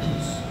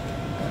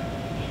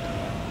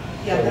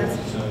 Yeah,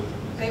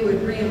 they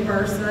would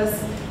reimburse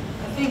us.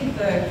 I think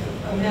the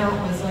amount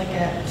was like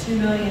at $2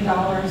 million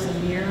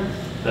a year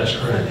That's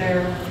for correct.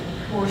 their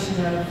portion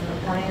of the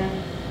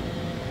plan.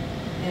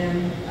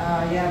 And,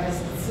 yeah,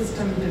 the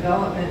system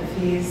development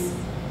fees,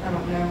 I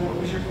don't know,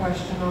 what was your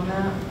question on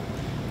that?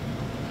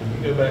 Can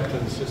you go back to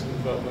the system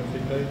development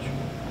fee page?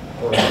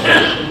 Or-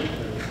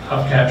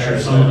 I've captured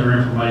some of their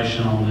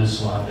information on this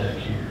slide deck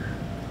here.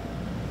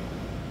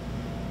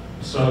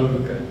 So,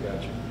 Okay,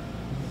 gotcha.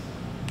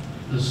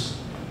 this,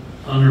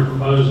 under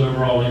proposed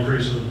overall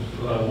increase of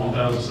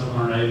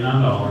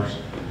 $1,789,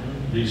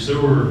 the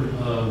sewer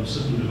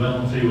system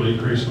development fee will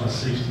increase by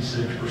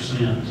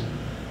 66%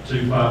 to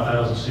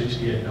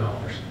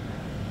 $5,068.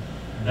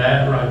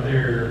 That right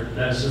there,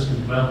 that system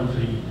development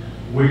fee,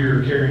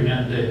 we're carrying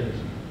that debt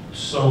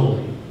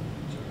solely,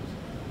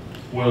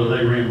 whether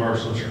they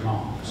reimburse us or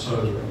not.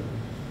 So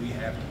We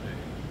have to do.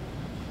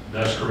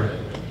 that's correct.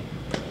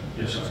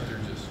 Yes, sir.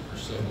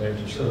 They're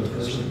just, So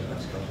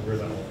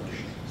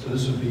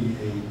this would be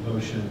a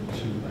motion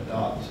to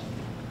adopt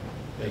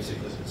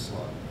basically this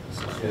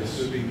slide. This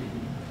would be,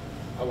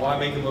 well, I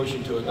make a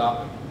motion to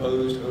adopt the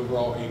proposed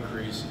overall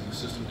increase in the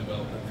system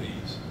development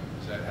fees.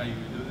 Is that how you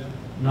would do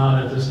that?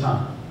 Not at this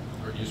time.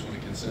 Or you just want a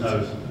No.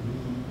 consensus?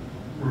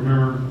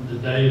 Remember, the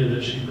data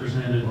that she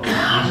presented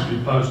needs to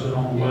be posted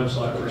on the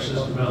website for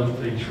system development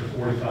fees for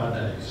 45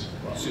 days.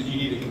 So you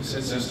need a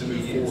consensus to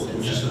move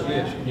forward? Just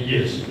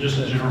yes, just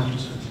a general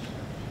consensus.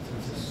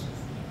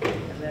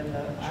 And then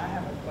I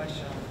have a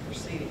question on the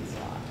proceeding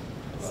side.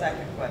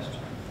 Second question.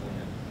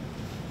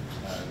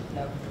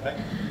 No.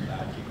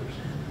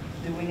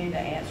 Do we need to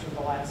answer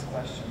the last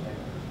question there?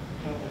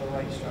 When will the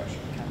rate structure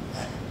come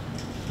back?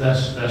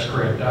 That's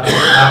correct. I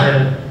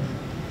had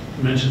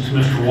mentioned to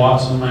Mr.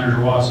 Watson,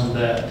 Manager Watson,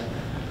 that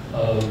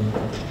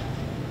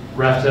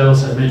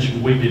Raftellus had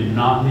mentioned we did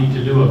not need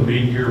to do a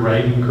mid-year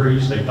rate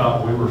increase. They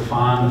thought we were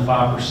fine. The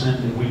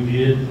 5% that we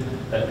did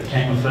that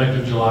became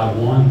effective July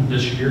 1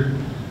 this year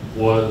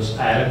was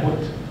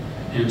adequate.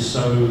 And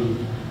so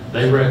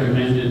they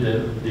recommended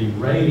that the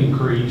rate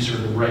increase or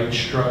the rate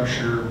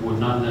structure would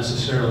not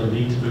necessarily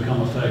need to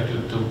become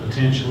effective until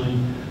potentially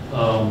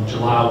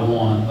July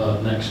 1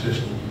 of next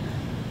fiscal year.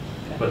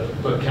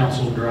 But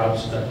council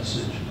drives that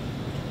decision.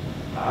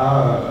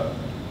 I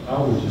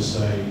would just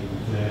say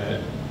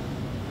that,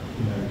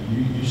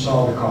 you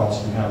saw the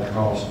cost and how the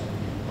costs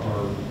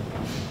are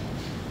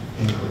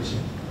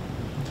increasing.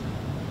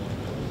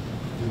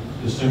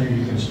 The sooner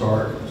you can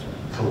start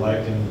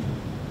collecting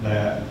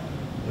that,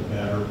 the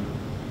better.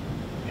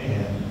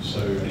 And so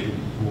it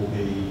will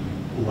be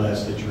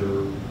less that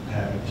you're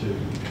having to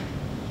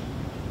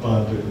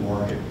fund through the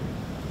market.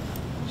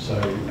 So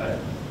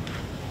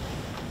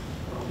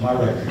my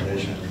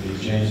recommendation would be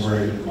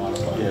January the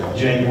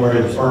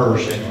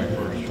 1st.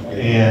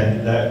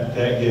 And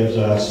that gives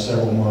us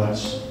several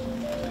months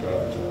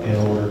in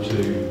order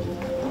to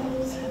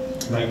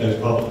make those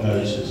public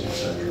notices, et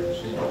cetera.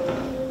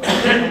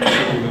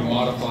 We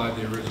modified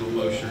the original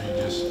motion, or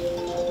you just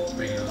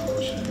make another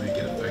motion to make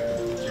it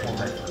effective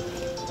January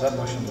 1st? That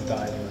motion will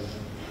die anyway.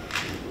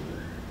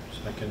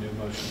 Just make a new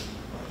motion.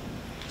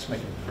 Let's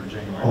make it for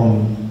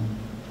January.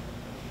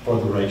 For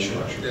the rate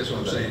structure. That's what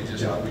I'm saying,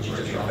 just, we can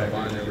just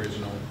modify the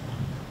original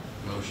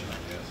motion, I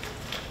guess.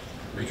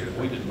 Make it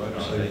effective. We didn't vote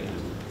on it.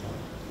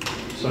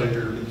 So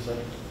you're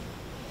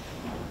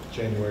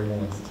January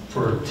 1.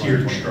 for a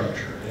tiered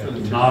structure,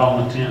 not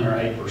on the 10 or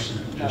 8%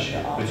 Not just the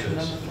yet. option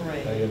because- number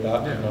 3. They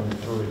adopted number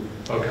 3.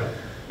 Okay.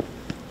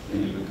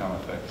 And you become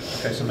effective.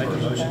 Okay, so make a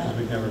motion because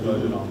we've never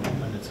voted on it.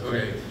 And it's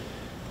Okay.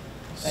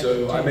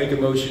 So I make a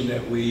motion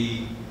that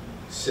we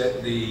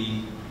set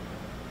the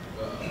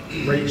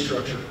rate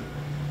structure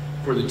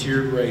for the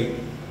tiered rate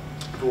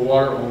for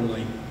water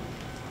only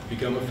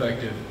become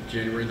effective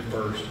January the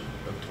 1st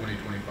of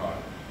 2025.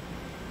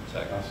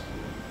 Second.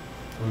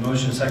 We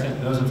motion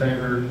second. Those in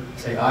favor,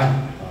 say aye.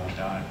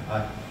 Aye.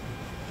 Aye.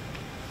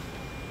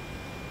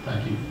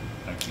 Thank you.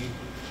 Thank you.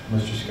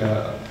 Mr.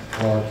 Scott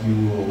Clark,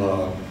 you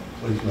will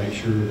please make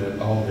sure that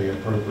all the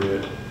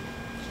appropriate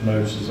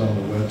notices on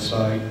the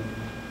website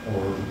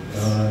are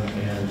done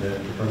and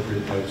that the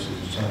appropriate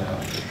notices are sent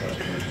out to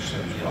customers as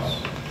soon as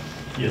possible.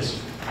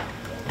 Yes.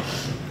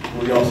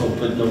 We also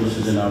put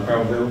notices in our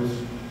power bills,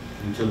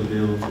 utility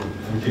bills.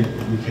 We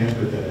can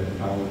put that in the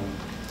power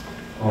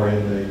or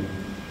in the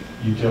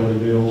utility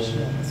bills.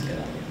 That's a good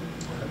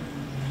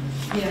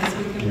idea. Yes,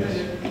 we can put Yes,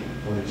 it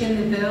please.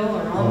 in the bill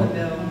or on the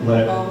bill,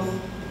 Let- both.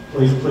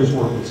 Please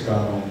work with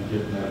Scott on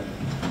getting that out.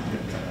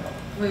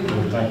 We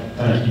will.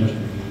 Thank you, Mr.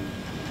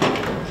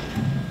 McGee.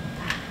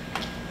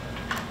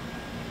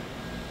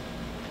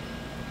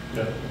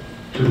 Got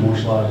 2 more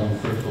slides on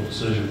critical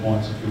decision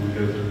points if you want to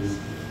go through.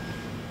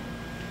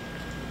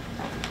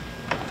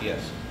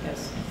 Yes.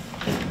 Yes.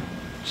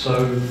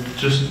 So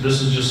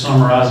this is just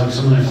summarizing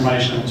some of the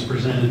information that was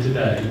presented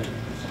today.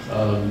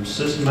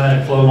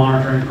 Systematic flow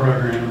monitoring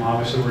program,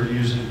 obviously we're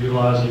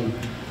utilizing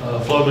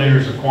flow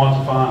meters to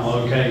quantify and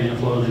locate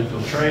inflow and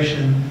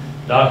infiltration,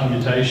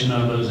 documentation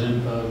of those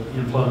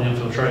inflow and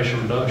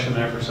infiltration reduction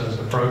efforts as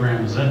the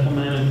program is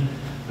implemented,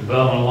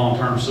 development of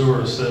long-term sewer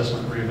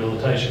assessment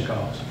rehabilitation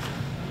costs.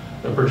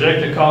 The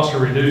projected cost to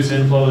reduce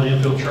inflow and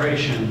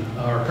infiltration,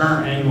 our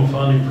current annual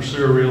funding for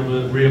sewer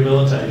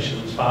rehabilitation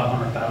is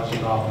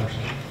 $500,000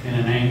 in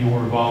an annual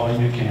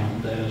revolving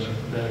account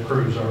that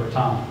accrues over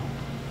time.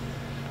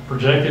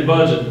 Projected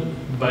budget,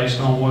 based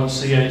on what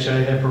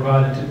CHA had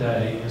provided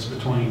today, is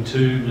between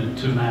 $2 and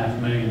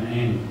 $2.5 million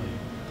annually.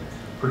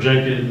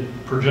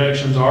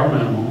 Projections are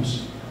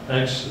minimums.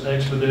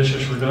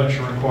 Expeditious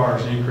reduction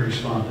requires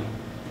increased funding.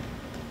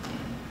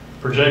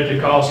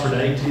 Projected cost for the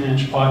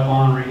 18-inch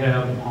pipeline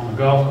rehab on the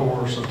golf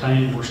course,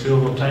 we're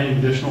still obtaining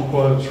additional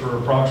quotes for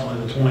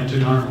approximately the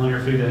 2,200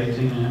 linear feet of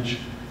 18-inch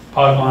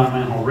pipeline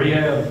manhole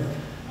rehab.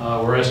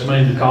 We're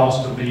estimating the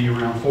cost to be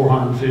around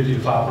 $450,000 to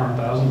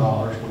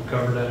 $500,000. We've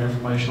covered that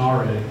information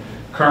already.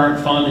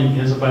 Current funding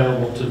is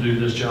available to do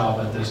this job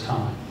at this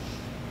time.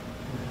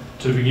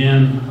 To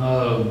begin,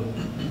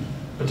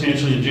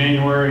 potentially in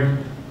January,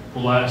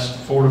 will last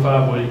 4 to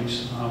 5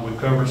 weeks. We've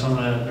covered some of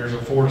that. There's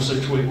a 4 to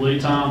 6 week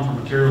lead time for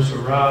materials to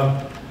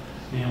arrive,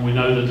 and we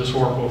know that this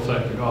work will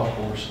affect the golf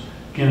course.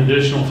 Can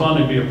additional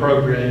funding be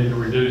appropriated to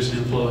reduce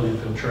inflow and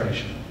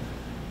infiltration?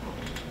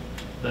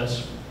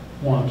 That's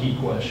one of the key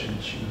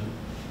questions.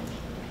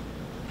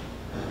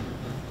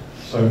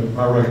 So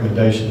my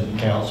recommendation to the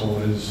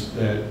council is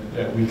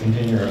that we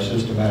continue our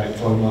systematic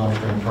flow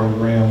monitoring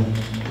program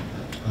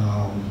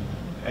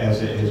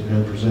as it has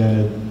been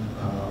presented,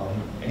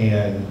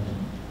 and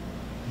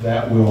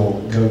that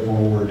will go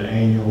forward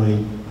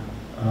annually.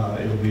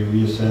 It'll be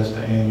reassessed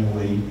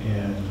annually,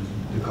 and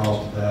the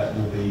cost of that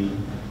will be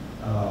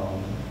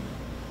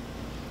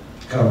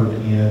covered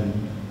in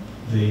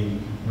the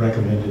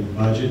recommended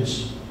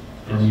budgets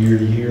from year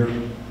to year.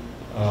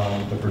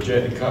 The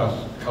projected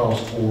cost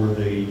for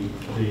the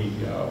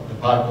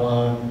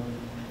pipeline,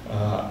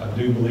 I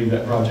do believe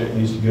that project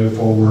needs to go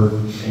forward,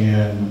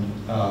 and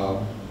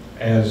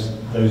as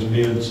those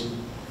bids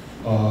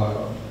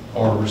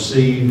are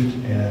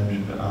received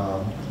and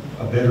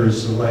a bidder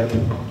is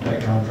selected,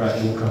 that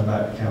contract will come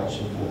back to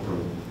council for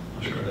approval.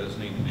 Sure, those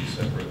need to be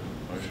separate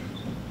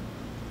motions.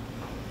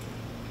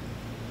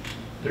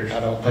 I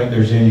don't think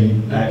there's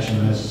any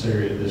action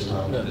necessary at this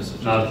time. This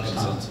is Not just at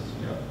this time.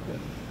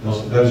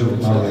 consensus. Those are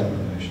my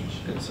recommendations.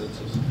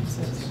 Consensus.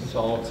 It's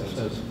all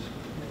consensus.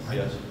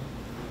 Yes.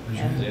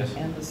 And, Yes.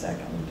 and the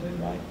second one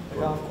too, right? The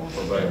golf course.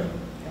 For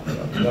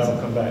both.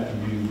 That'll come back to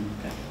you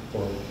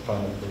for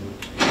final approval.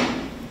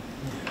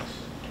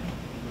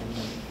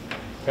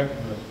 Okay.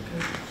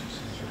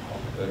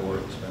 That'll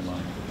work, spend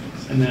money.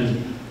 And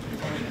then,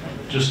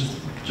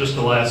 just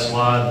the last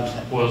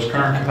slide, was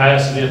current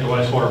capacity at the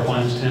wastewater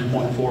plant is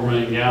 10.4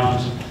 million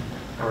gallons,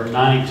 or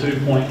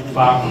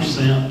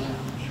 92.5%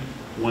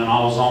 when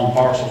all zone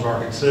parcels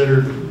are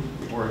considered.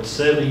 We're at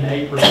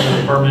 78%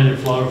 of permitted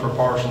flow for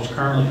parcels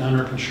currently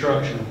under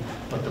construction,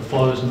 but the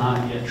flow is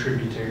not yet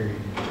tributary,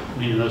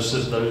 meaning those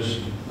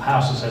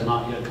houses have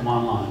not yet come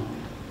online.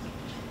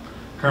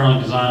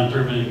 Currently designing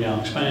 3 million gallon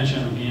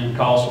expansion. Again,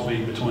 cost will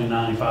be between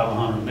 95 and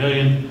 100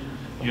 million.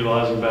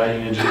 Utilizing value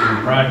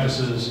engineering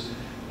practices.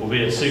 We'll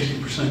be at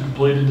 60%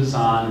 completed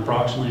design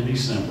approximately in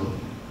December.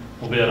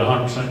 We'll be at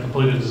 100%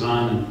 completed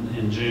design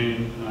in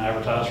June,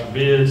 advertised for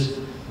bids.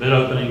 Bid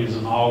opening is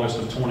in August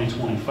of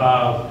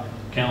 2025.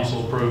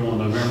 Council approval in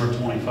November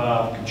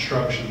 25.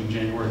 Construction in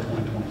January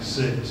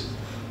 2026.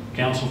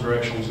 Council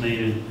direction was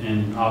needed,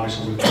 and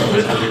obviously we've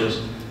covered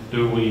this.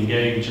 Do we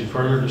engage in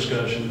further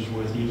discussions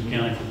with Union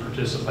County for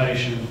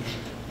participation?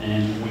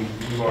 And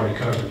we've already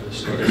covered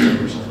this.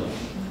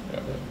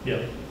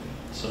 Yep.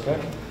 So,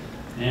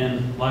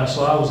 and last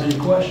slide was any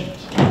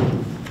questions?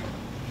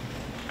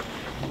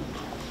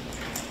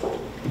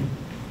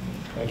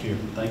 Thank you.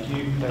 Thank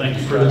you. Thank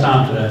you for the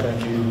time today.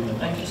 Thank you.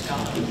 Thank you,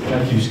 Scott.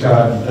 Thank you,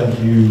 Scott, and thank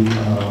you,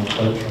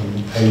 folks from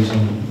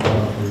Hazen,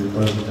 for your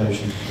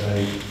presentation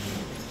today.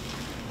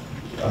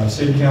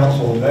 City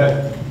Council,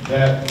 that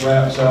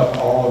wraps up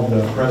all of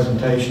the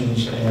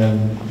presentations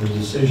and the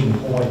decision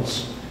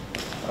points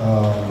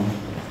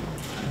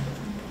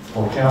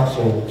for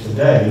council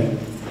today.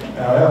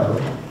 However,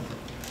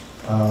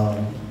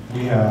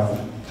 we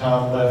have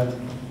time left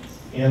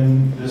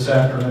in this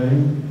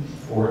afternoon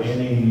for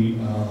any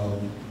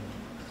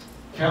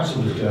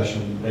council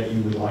discussion that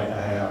you would like to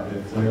have.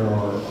 If there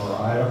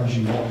are items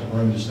you want to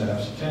bring to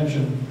staff's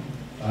attention,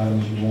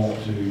 items you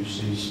want to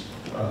see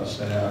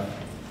staff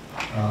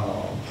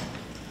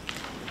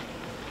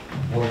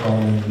work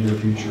on in the near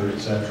future,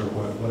 etc.,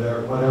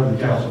 whatever the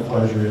council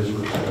pleasure is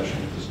for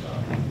discussion at this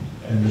time.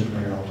 And Mr.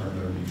 Mayor, I'll turn it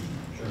over to you.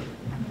 Sure.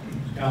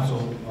 Council,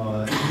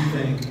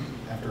 anything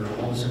after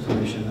all this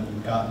information that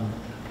we've gotten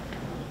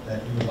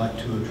that you would like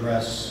to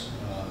address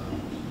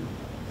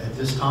at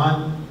this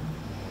time?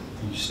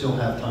 You still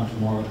have time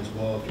tomorrow as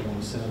well if you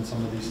want to send in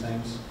some of these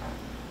things.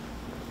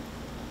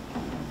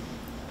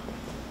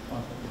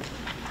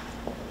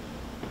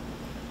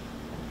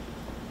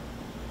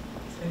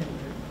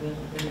 It's been a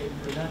very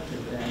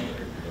productive day.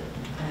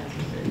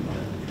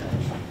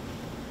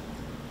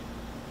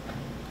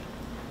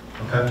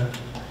 Okay.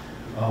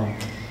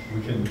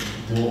 We can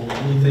do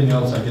anything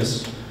else, I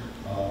guess,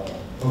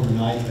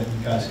 overnight that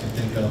you guys can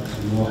think of. So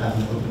we will have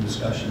an open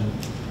discussion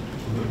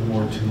a little bit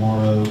more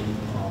tomorrow,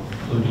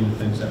 including the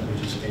things that we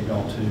just gave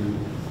y'all to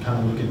kind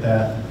of look at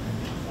that.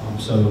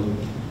 So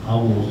I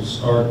will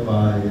start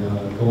by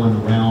going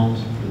around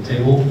the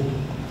table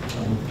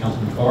with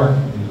Councilman Carr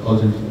and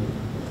closing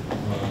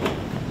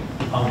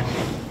comments.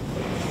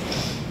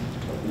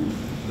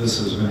 This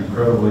has been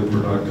incredibly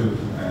productive,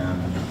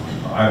 and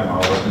the item I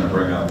was going to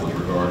bring up was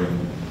regarding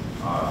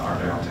our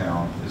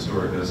downtown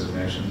historic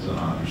designations, and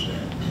I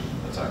understand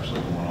that's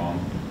actually going on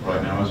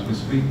right now as we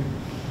speak,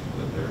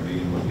 that they're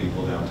meeting with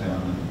people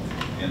downtown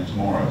and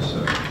tomorrow.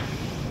 So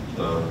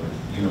the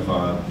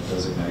unified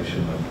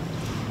designation of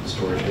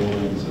historic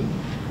buildings and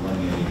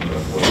delineating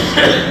what is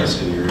the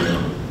nested area.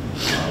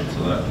 So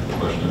that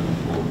question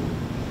will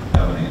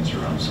have an answer,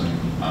 I'm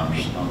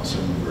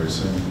assuming very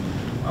soon.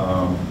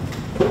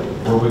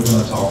 Were we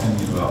going to talk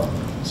anything about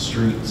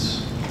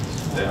streets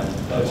down?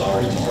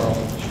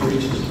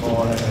 Streets is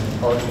on, and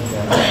parking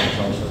downtown is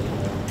also on.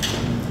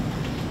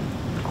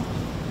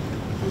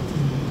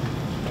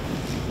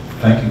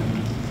 Thank you.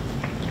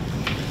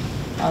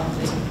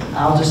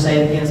 I'll just say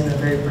it again, it's been a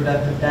very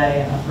productive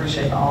day, and I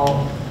appreciate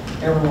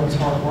everyone's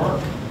hard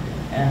work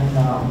and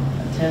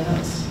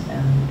attendance,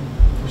 and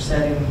for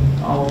setting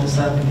all of this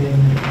up and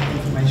getting the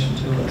information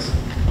to us.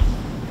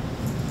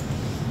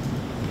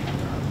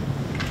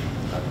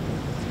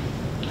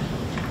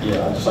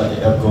 Yeah, I'd just like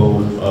to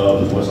echo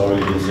what's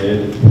already been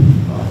said.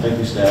 Thank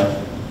you, staff,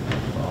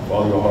 for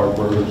all your hard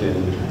work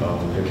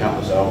and your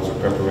countless hours of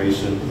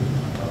preparation.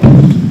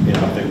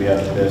 I think we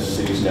have the best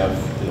city staff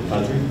in the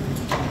country.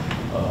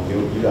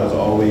 You guys are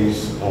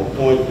always on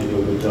point. You do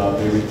a good job,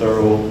 very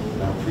thorough,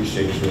 and I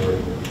appreciate your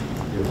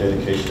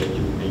dedication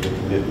and your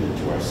commitment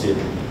to our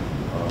city.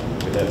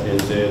 With that being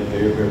said,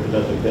 very, very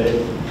productive day.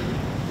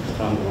 It's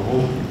time to go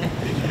home.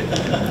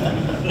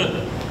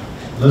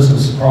 This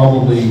is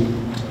probably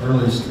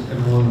earliest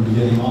everyone will be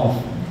getting off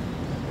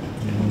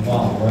in a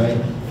while, right?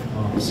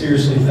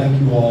 Seriously,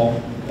 thank you all.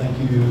 Thank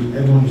you,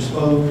 everyone who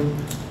spoke,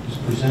 who's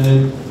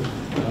presented.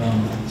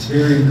 It's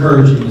very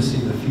encouraging to see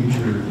the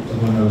future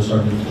of Monroe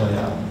starting to play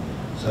out.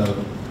 So,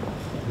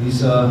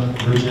 Lisa,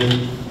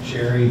 Bridget,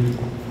 Sherry,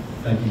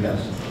 thank you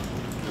guys.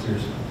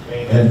 Seriously.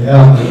 And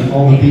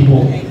all the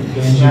people,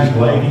 Angie as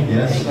well.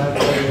 Yes,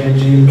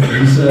 Angie,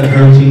 Lisa,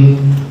 her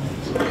team.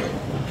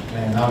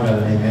 Man, I've got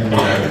to name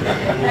everybody.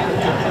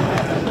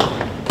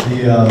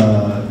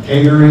 The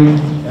catering,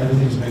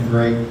 everything's been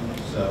great,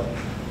 so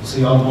we'll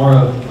see y'all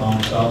tomorrow.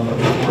 So I'm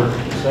looking forward.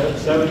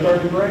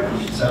 7:30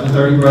 breakfast?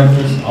 7:30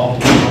 breakfast, all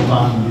to on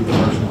time, will be the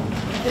first one.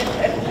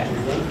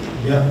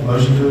 Yeah,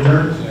 motion to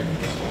adjourn?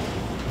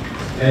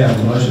 Okay, I have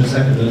a motion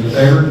second, those in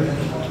favor?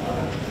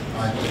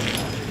 All right,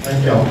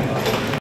 thank y'all.